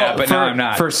in on that, but now I'm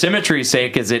not. For symmetry's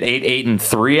sake, is it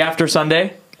 8-8-3 after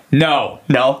Sunday? No,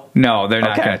 they're not going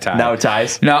to tie. No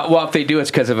ties. No, well, if they do,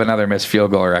 it's because of another missed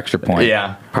field goal or extra point.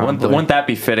 Yeah, wouldn't that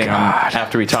be fitting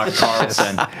after we talk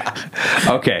Carlson?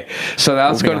 Okay, so now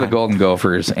let's go to the Golden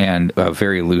Gophers and a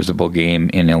very losable game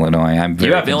in Illinois.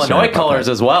 You have Illinois colors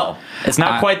as well. It's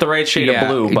not quite the right shade of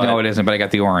blue. But no, it isn't. But I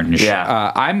got the orange.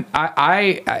 Yeah,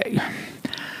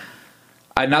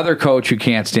 another coach who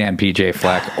can't stand PJ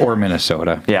Fleck or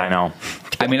Minnesota. Yeah, I know.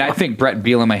 I mean, I think Brett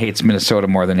Bielema hates Minnesota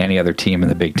more than any other team in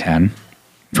the Big Ten,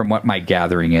 from what my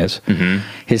gathering is. Mm-hmm.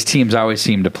 His teams always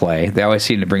seem to play. They always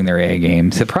seem to bring their A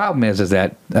games. The problem is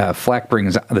that Fleck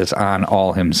brings this on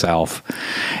all himself.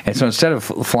 And so instead of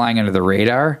flying under the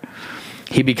radar,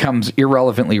 he becomes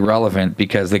irrelevantly relevant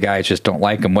because the guys just don't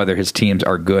like him, whether his teams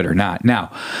are good or not.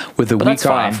 Now, with the week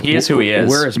off, he is who he is.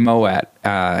 Where is Mo at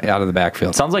out of the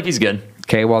backfield? Sounds like he's good.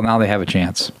 Okay, well, now they have a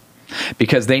chance.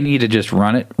 Because they need to just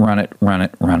run it.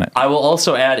 I will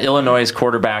also add Illinois'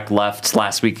 quarterback left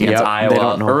last week against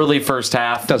Iowa. Early first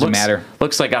half. Doesn't matter.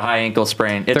 Looks like a high ankle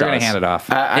sprain. They're going to hand it off.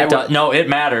 No, it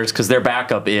matters because their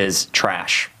backup is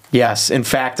trash. Yes. In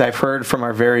fact, I've heard from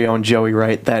our very own Joey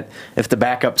Wright that if the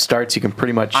backup starts, you can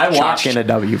pretty much chalk in a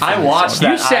W. I watched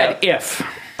that. You said if.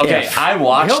 Okay, I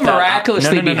watched He'll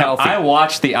miraculously be healthy. I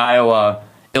watched the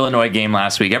Iowa-Illinois game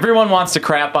last week. Everyone wants to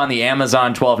crap on the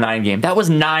Amazon 12-9 game. That was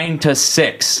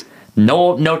 9-6.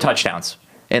 No touchdowns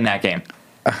in that game.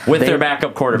 with their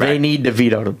backup quarterback. They need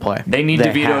DeVito to play. They need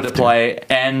DeVito to play.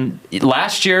 And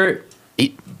last year,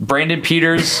 Brandon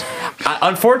Peters,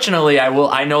 unfortunately,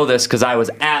 I know this because I was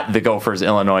at the Gophers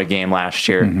Illinois game last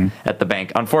year at the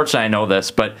bank. Unfortunately, I know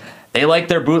this, but they like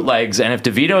their bootlegs, and if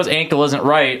DeVito's ankle isn't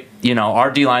right, our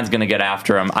D-line's going to get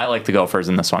after him. I like the Gophers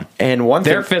in this one. And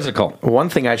they're physical. One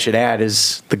thing I should add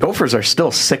is the Gophers are still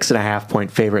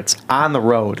 6.5-point favorites on the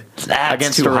road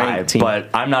against too a high, ranked team. but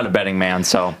I'm not a betting man,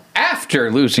 so. After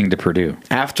losing to Purdue.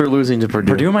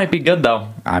 Purdue might be good, though.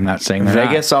 I'm not saying they're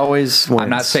Vegas always wins. I'm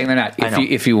not saying they're not.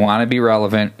 If you want to be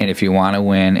relevant and if you want to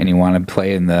win and you want to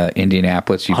play in the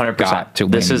Indianapolis, you've 100%. got to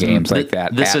win games like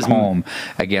that at home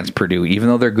against Purdue. Even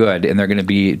though they're good and they're going to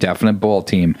be a definite bowl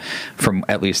team from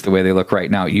at least the way they look right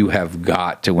now, you have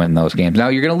got to win those games. Now,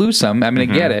 you're going to lose some. I'm going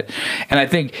to get it. And I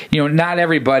think, not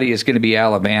everybody is going to be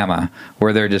Alabama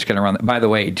where they're just going to run. By the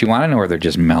way, do you want to know where they're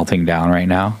just melting down right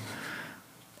now?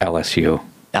 LSU.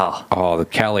 Oh, the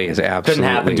Kelly is absolutely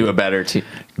couldn't happen to a better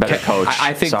coach.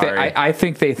 I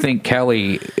think they think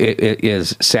Kelly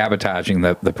is sabotaging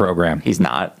the program. He's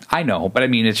not. I know, but I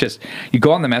mean, it's just you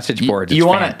go on the message boards. You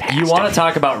want to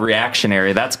talk about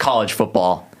reactionary? That's college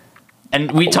football,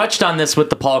 and we touched on this with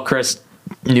the Paul Chryst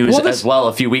news as well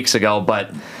a few weeks ago,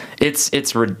 but.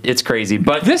 It's crazy,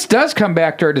 but this does come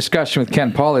back to our discussion with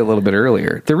Ken Pauley a little bit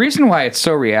earlier. The reason why it's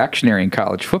so reactionary in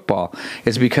college football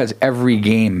is because every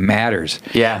game matters.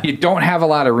 Yeah, you don't have a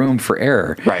lot of room for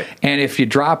error, right? And if you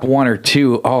drop one or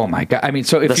two, oh my god! I mean,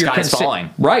 so if the sky's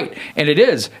falling, right? And it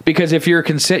is because if you're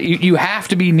you have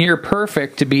to be near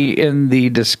perfect to be in the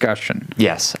discussion.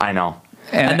 Yes, I know.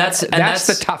 And that's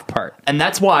the tough part. And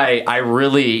that's why I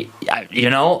really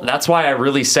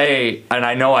say, and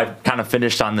I know I kind of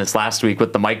finished on this last week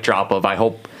with the mic drop of I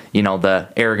hope, the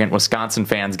arrogant Wisconsin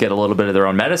fans get a little bit of their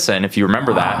own medicine, if you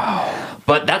remember that.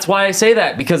 But that's why I say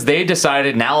that, because they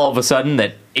decided now all of a sudden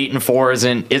that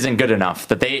 8-4 isn't good enough,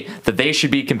 that they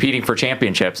should be competing for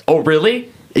championships. Oh,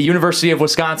 really? University of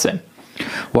Wisconsin.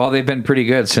 Well, they've been pretty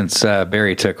good since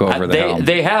Barry took over the helm.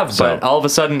 They have, but all of a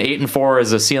sudden 8-4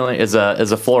 as a ceiling is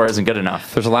a floor isn't good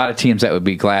enough. There's a lot of teams that would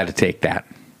be glad to take that.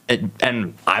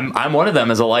 And I'm one of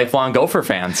them as a lifelong Gopher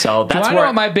fan. So that's where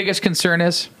what my biggest concern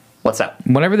is. What's that?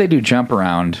 Whenever they do jump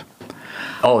around.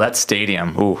 Oh, that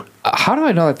stadium. Ooh. How do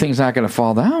I know that thing's not going to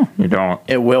fall down? You don't.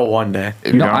 It will one day.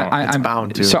 I'm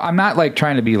bound to. So I'm not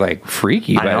trying to be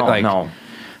freaky, but no.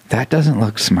 That doesn't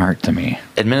look smart to me.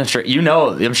 I'm sure you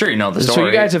know the story. So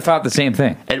you guys have thought the same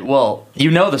thing.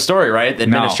 You know the story, right? The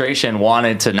administration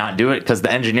wanted to not do it because the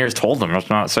engineers told them it's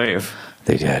not safe.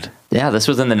 They did. Yeah, this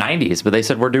was in the 90s, but they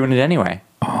said we're doing it anyway.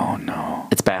 Oh, no.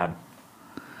 It's bad.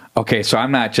 Okay, so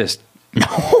I'm not just...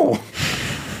 No.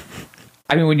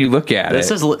 I mean, when you look at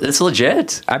it's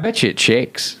legit. I bet you it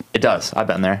shakes. It does. I've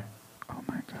been there. Oh,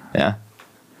 my God. Yeah.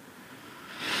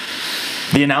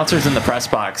 The announcers in the press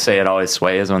box say it always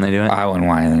sways when they do it. I wouldn't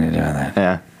want anything to do with that.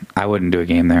 Yeah. I wouldn't do a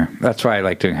game there. That's why I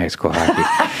like doing high school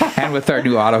hockey. And with our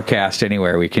new AutoCast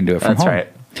anywhere, we can do it from home. That's right.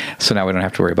 So now we don't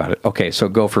have to worry about it. Okay, so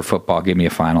go for football. Give me a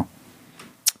final.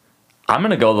 I'm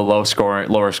going to go the lower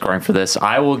scoring for this.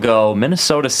 I will go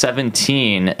Minnesota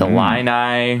 17,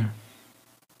 Illini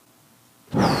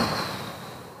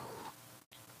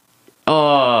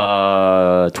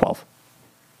 12.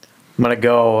 I'm going to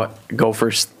go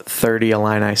Gophers 30,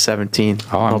 Illini 17.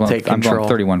 Oh, I'm going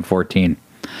 31-14.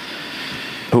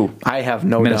 Who? I have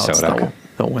no Minnesota. Doubts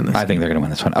they'll win this. I think they're going to win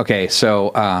this one. Okay,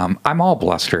 so I'm all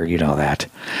bluster. You know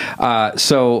that.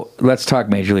 So let's talk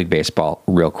Major League Baseball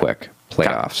real quick.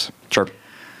 Playoffs. Sure.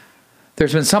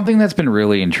 There's been something that's been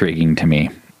really intriguing to me.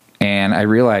 And I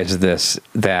realized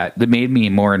that made me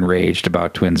more enraged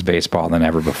about Twins baseball than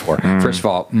ever before. First of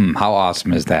all, how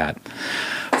awesome is that?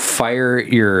 Fire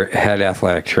your head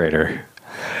athletic trader.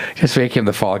 Just make him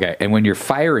the fall guy. And when you're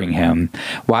firing him,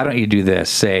 why don't you do this?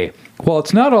 Say, well,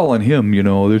 it's not all on him,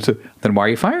 Then why are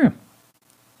you firing him?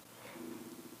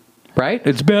 Right?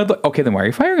 It's bad. Okay, then why are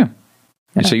you firing him?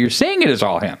 Yeah. So you're saying it is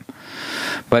all him.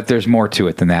 But there's more to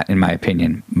it than that, in my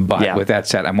opinion. But with that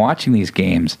said, I'm watching these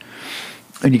games.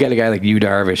 And you got a guy like Yu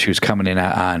Darvish who's coming in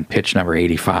on pitch number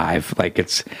 85, like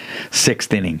it's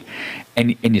sixth inning.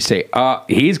 And you say,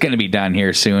 he's going to be done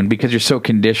here soon because you're so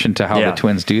conditioned to how the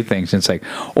Twins do things. And it's like,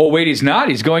 oh, wait, he's not.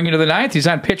 He's going into the ninth. He's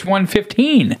on pitch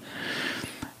 115.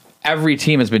 Every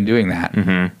team has been doing that.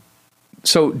 Mm-hmm.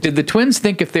 So did the Twins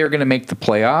think if they were going to make the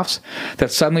playoffs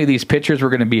that suddenly these pitchers were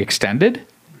going to be extended?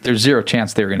 There's zero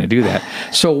chance they were going to do that.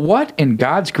 So what in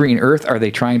God's green earth are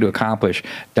they trying to accomplish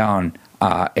down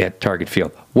at Target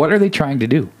Field? What are they trying to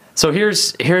do? So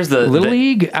here's the Little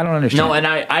League. I don't understand. No, and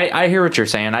I hear what you're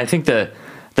saying. I think the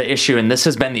the issue, and this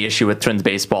has been the issue with Twins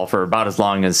baseball for about as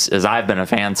long as I've been a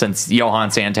fan, since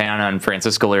Johan Santana and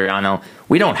Francisco Liriano.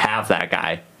 We don't have that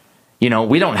guy. We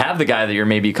don't have the guy that you're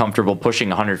maybe comfortable pushing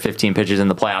 115 pitches in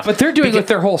the playoffs. But they're doing it with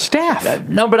their whole staff.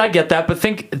 No, but I get that. But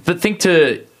think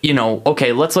to,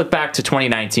 okay, let's look back to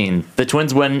 2019. The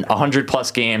Twins win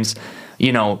 100+ games.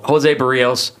 Jose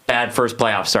Barrios, bad first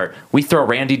playoff start. We throw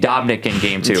Randy Dobnik in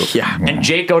game 2. Yeah. And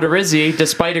Jake Odorizzi,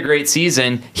 despite a great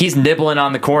season, he's nibbling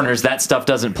on the corners. That stuff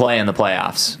doesn't play in the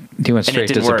playoffs. He went straight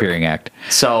disappearing act.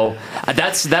 So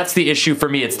that's the issue for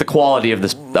me. It's the quality of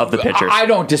the pitchers. I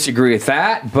don't disagree with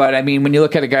that, but I mean, when you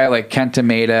look at a guy like Kenta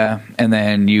Maeda, and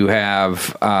then you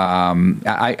have,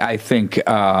 I think,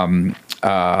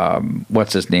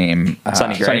 what's his name?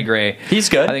 Sonny Gray. He's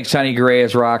good. I think Sonny Gray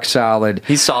is rock solid.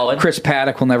 He's solid. Chris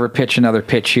Paddock will never pitch another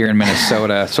pitch here in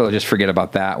Minnesota, so just forget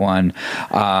about that one.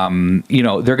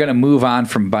 They're going to move on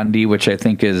from Bundy, which I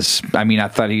think is, I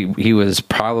thought he was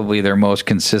probably their most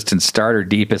consistent starter,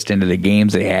 deepest into the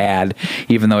games they had,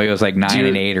 even though he was like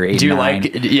 9-8 or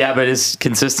 8-9. Do you but is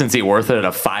consistency worth it at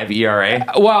a 5 ERA?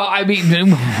 Well, I mean,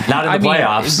 not in the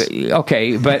playoffs.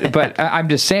 Okay, but I'm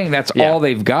just saying that's all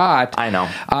they've got. I know.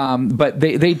 But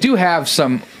they do have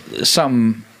some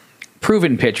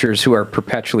proven pitchers who are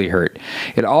perpetually hurt.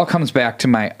 It all comes back to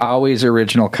my always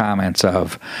original comments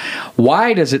of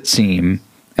why does it seem,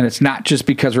 and it's not just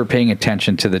because we're paying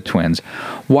attention to the Twins,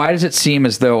 why does it seem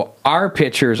as though our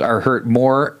pitchers are hurt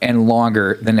more and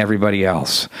longer than everybody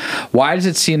else? Why does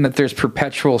it seem that there's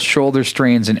perpetual shoulder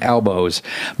strains and elbows,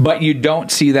 but you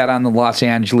don't see that on the Los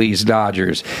Angeles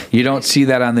Dodgers? You don't see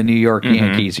that on the New York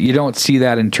Yankees. You don't see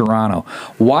that in Toronto.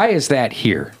 Why is that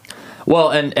here?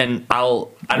 Well, and I don't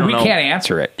know. We can't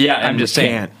answer it. Yeah, I'm just saying.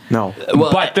 Can't. No.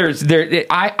 Well, but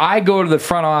I go to the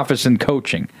front office and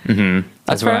coaching. Mm-hmm.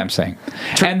 That's what I'm saying.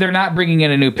 And they're not bringing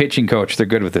in a new pitching coach. They're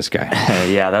good with this guy.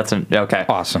 Yeah, that's okay.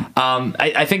 Awesome.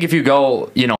 I think if you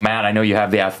go, Matt, I know you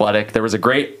have The Athletic. There was a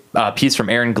great piece from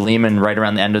Aaron Gleeman right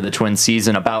around the end of the Twins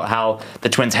season about how the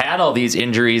Twins had all these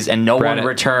injuries and no one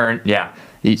returned. Yeah.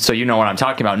 So you know what I'm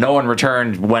talking about. No one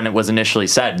returned when it was initially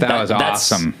said. That was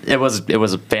awesome. It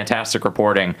was fantastic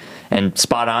reporting and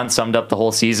spot on, summed up the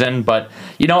whole season. But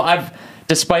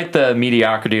despite the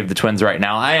mediocrity of the Twins right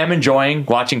now, I am enjoying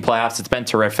watching playoffs. It's been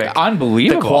terrific.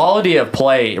 Unbelievable. The quality of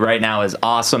play right now is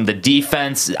awesome. The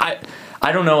defense,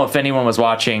 I don't know if anyone was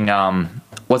watching,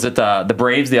 was it the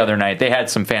Braves the other night? They had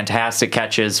some fantastic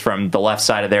catches from the left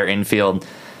side of their infield.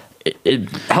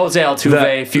 Jose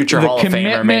Altuve, future Hall of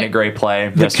Famer, made a great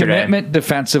play yesterday. The commitment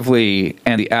defensively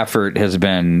and the effort has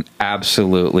been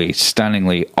absolutely,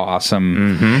 stunningly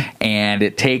awesome. Mm-hmm. And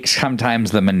it takes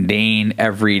sometimes the mundane,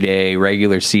 everyday,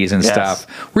 regular season stuff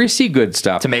where you see good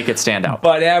stuff to make it stand out.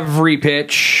 But every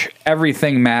pitch,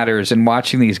 everything matters. And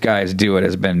watching these guys do it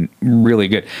has been really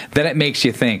good. Then it makes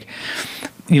you think,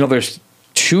 there's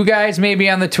two guys maybe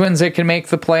on the Twins that can make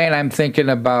the play, and I'm thinking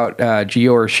about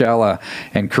Gio Urshela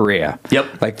and Correa.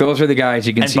 Yep. Like, those are the guys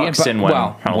you can and see. Buxton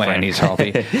when he's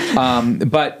healthy.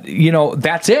 But,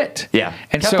 that's it. Yeah.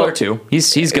 And Kepler, too.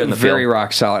 He's good in the very field.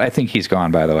 rock solid. I think he's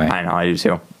gone, by the way. I know, I do,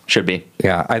 too. Should be.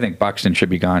 Yeah, I think Buxton should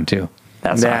be gone, too.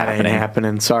 That ain't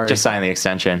happening. Sorry. Just sign the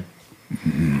extension.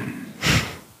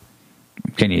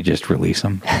 Can you just release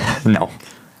him? No.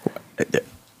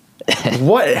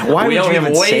 What? Why we would don't you have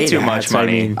even way say too that? much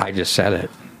money. I mean, I just said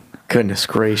it. Goodness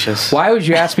gracious. Why would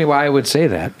you ask me why I would say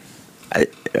that?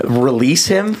 Release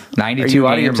him? 92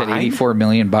 games at $84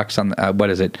 million on what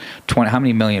is it? 20? How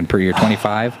many million per year?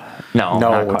 25?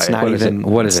 No, it's not even.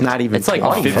 What is it's it? not even. It's like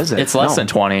 20, is it? It's less than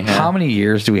 20. Yeah. How many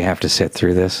years do we have to sit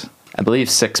through this? I believe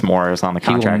 6 more is on the He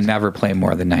will contract. never play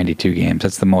more than 92 games.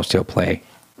 That's the most he'll play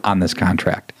on this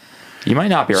contract. You might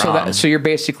not be wrong. So you're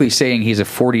basically saying he's a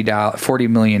 $40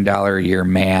 million a year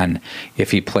man if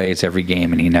he plays every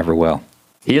game, and he never will.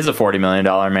 He is a $40 million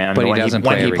man, but he doesn't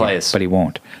play when he every plays. Game, but he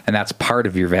won't, and that's part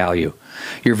of your value.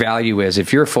 Your value is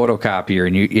if you're a photocopier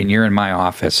and you're in my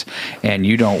office and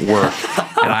you don't work,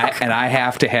 and I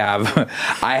have to have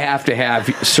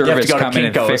service come in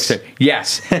and fix it.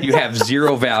 Yes, you have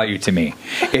zero value to me.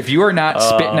 If you are not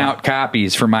spitting out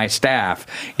copies for my staff,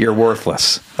 you're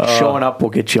worthless. Showing up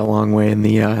will get you a long way in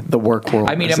the work world.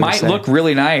 I mean, it might look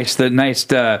really nice, the nice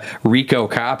Ricoh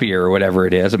copier or whatever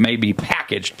it is. It may be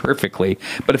packaged perfectly,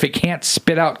 but if it can't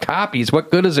spit out copies,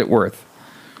 what good is it worth?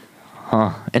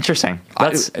 Huh. Interesting.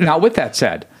 Now, with that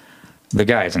said, the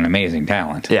guy's an amazing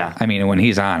talent. Yeah. I mean, when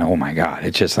he's on, oh my God,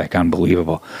 it's just like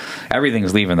unbelievable.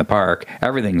 Everything's leaving the park.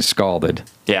 Everything's scalded.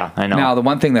 Yeah, I know. Now, the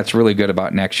one thing that's really good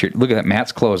about next year, look at that.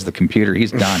 Matt's closed the computer.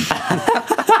 He's done.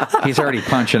 He's already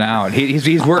punching out.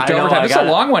 He's worked overtime. It's a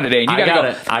long one today, and you got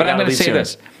to go. But I'm going to say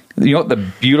this. You know what the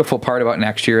beautiful part about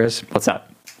next year is? What's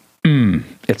that?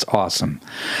 It's awesome.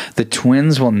 The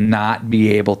Twins will not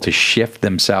be able to shift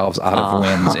themselves out of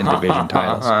wins in division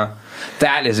titles.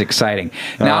 That is exciting.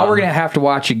 Now we're going to have to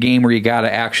watch a game where you got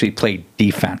to actually play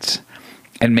defense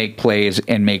and make plays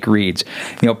and make reads.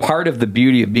 You know, part of the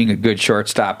beauty of being a good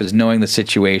shortstop is knowing the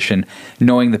situation,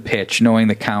 knowing the pitch, knowing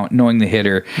the count, knowing the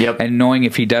hitter, and knowing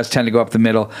if he does tend to go up the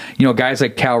middle. You know, guys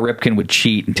like Cal Ripken would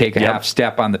cheat and take a half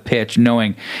step on the pitch,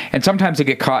 knowing, and sometimes they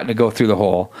get caught and they go through the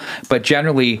hole. But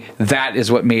generally, that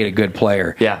is what made a good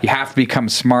player. Yeah. You have to become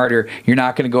smarter. You're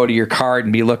not going to go to your card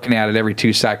and be looking at it every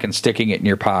 2 seconds, sticking it in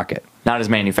your pocket. Not as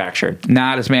manufactured.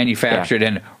 Not as manufactured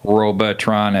and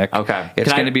robotronic. Okay.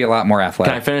 It's going to be a lot more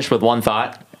athletic. Can I finish with one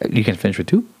thought? You can finish with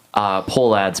 2.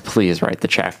 Poll ads, please write the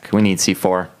check. We need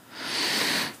C4.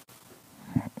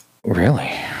 Really?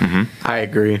 Mm-hmm. I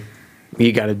agree.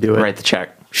 You got to do it. Write the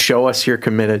check. Show us you're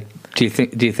committed. Do you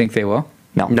think they will?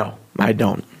 No, I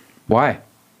don't. Why?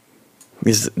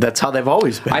 Because that's how they've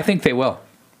always been. I think they will.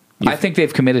 I think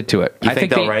they've committed to it. I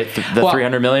think they'll write the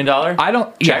 $300 million? I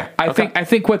don't. check? Yeah, I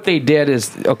think what they did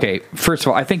is okay. First of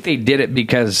all, I think they did it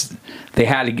because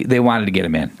they wanted to get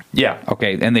him in. Yeah.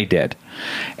 Okay, and they did.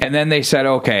 And then they said,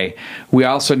 okay, we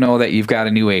also know that you've got a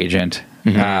new agent,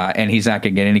 and he's not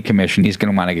going to get any commission. He's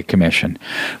going to want to get commission.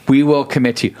 We will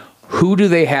commit to you. Who do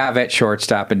they have at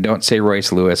shortstop? And don't say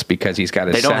Royce Lewis because he's got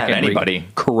a second. They don't have anybody.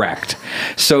 Correct.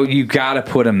 So you got to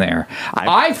put him there.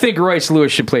 I think Royce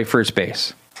Lewis should play first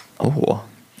base. Oh.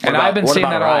 And I've been saying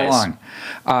that all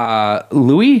along.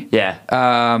 Louis?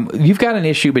 Yeah. You've got an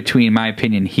issue between, in my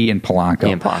opinion, he and Polanco.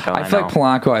 I feel like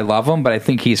Polanco, I love him, but I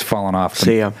think he's fallen off.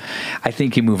 See ya. I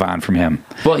think you move on from him.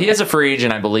 Well, he is a free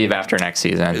agent, I believe, after next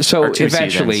season. So or 2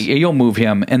 eventually, seasons. you'll move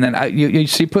him, and then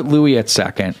you put Louis at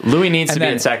second. Louis needs to be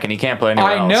at second. He can't play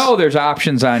anywhere else. I know there's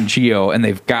options on Gio, and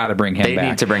they've got to bring him back. They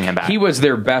need to bring him back. He was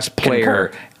their best player.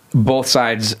 Concur. Both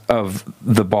sides of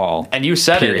the ball. And you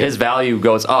said it, his value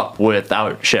goes up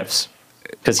without shifts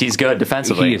because he's good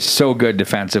defensively. He is so good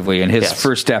defensively, and his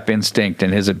first step instinct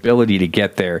and his ability to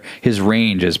get there, his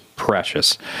range is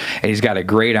precious. And he's got a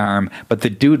great arm, but the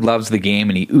dude loves the game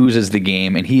and he oozes the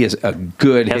game, and he is a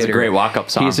good hitter. He has a great walk-up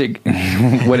song.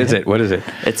 What is it?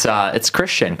 It's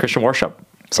Christian worship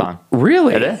song.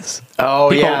 Really? It is. Oh,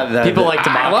 people like to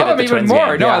mock it at the Twins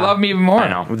more. game. No, I love him even more. I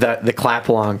know. The clap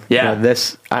along. Yeah.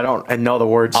 I know the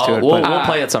words to it. We'll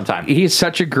play it sometime. He's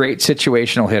such a great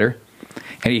situational hitter,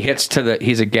 and he hits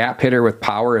he's a gap hitter with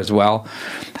power as well.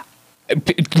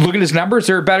 Look at his numbers;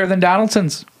 they're better than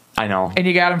Donaldson's. I know. And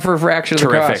you got him for a fraction of the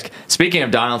cost. Speaking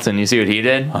of Donaldson, you see what he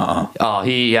did? Oh,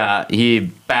 he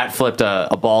bat flipped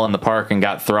a ball in the park and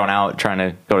got thrown out trying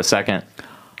to go to second.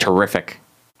 Terrific.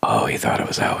 Oh, he thought it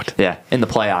was out. Yeah, in the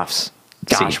playoffs.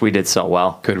 Gosh, we did so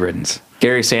well. Good riddance.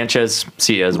 Gary Sanchez,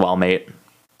 see you as well, mate.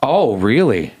 Oh,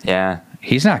 really? Yeah.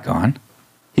 He's not gone.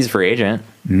 He's a free agent.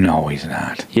 No, he's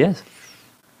not. He is.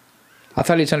 I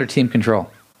thought he's under team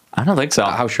control. I don't think so.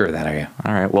 How sure of that are you?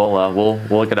 All right, we'll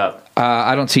look it up.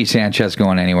 I don't see Sanchez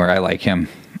going anywhere. I like him.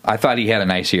 I thought he had a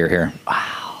nice year here.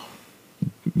 Wow.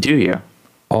 Do you?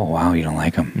 Oh, wow, you don't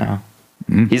like him? No.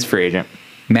 He's a free agent.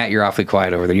 Matt, you're awfully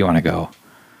quiet over there. You want to go?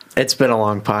 It's been a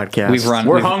long podcast.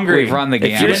 We're hungry. We've run the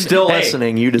gamut. If you're still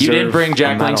listening, you deserve. You didn't bring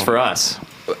Jack Links for us.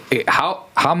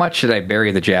 How much did I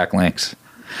bury the Jack Links?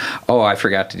 Oh, I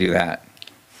forgot to do that.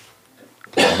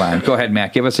 Hold on. Go ahead,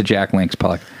 Matt. Give us a Jack Links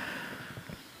plug.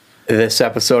 This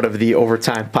episode of the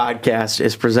Overtime Podcast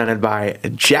is presented by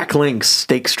Jack Links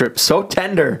Steak Strips, so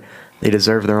tender they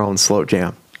deserve their own slow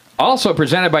jam. Also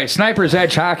presented by Sniper's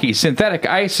Edge Hockey, synthetic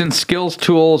ice and skills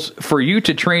tools for you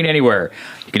to train anywhere.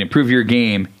 You can improve your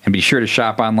game and be sure to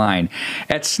shop online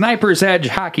at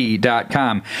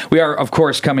snipersedgehockey.com. We are, of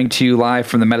course, coming to you live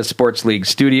from the Metasports League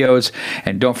studios.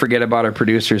 And don't forget about our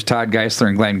producers, Todd Geisler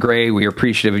and Glenn Gray. We are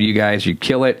appreciative of you guys. You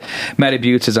kill it.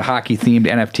 Metabuttes is a hockey-themed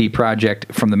NFT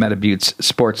project from the Metabuttes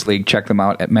Sports League. Check them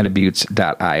out at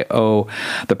metabuttes.io.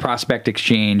 The Prospect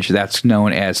Exchange, that's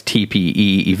known as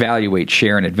TPE. Evaluate,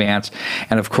 share, and advance.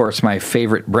 And, of course, my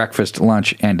favorite breakfast,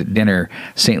 lunch, and dinner,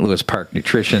 St. Louis Park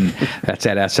Nutrition. That's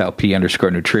at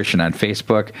SLP_nutrition on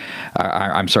Facebook.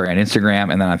 I'm sorry, on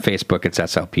Instagram. And then on Facebook, it's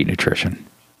SLP Nutrition.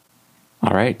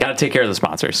 All right. Got to take care of the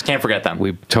sponsors. Can't forget them.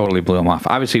 We totally blew them off.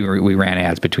 Obviously, we ran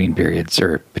ads between periods.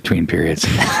 You're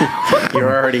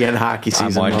already in hockey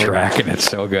season. I'm on track, and it's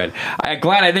so good.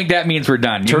 Glenn, I think that means we're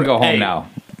done. You can go home now.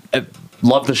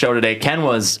 Love the show today. Ken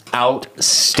was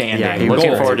outstanding.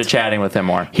 Looking forward to chatting with him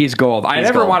more. He's gold. I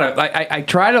never want to. I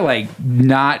try to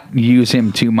not use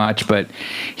him too much, but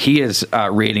he is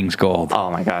ratings gold.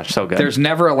 Oh my gosh, so good. There's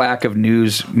never a lack of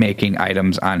news making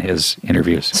items on his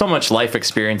interviews. So much life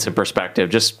experience and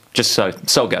perspective. Just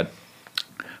so good.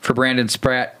 For Brandon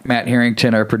Spratt, Matt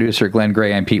Harrington, our producer, Glenn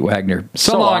Gray, I'm Pete Wagner.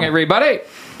 So long, everybody.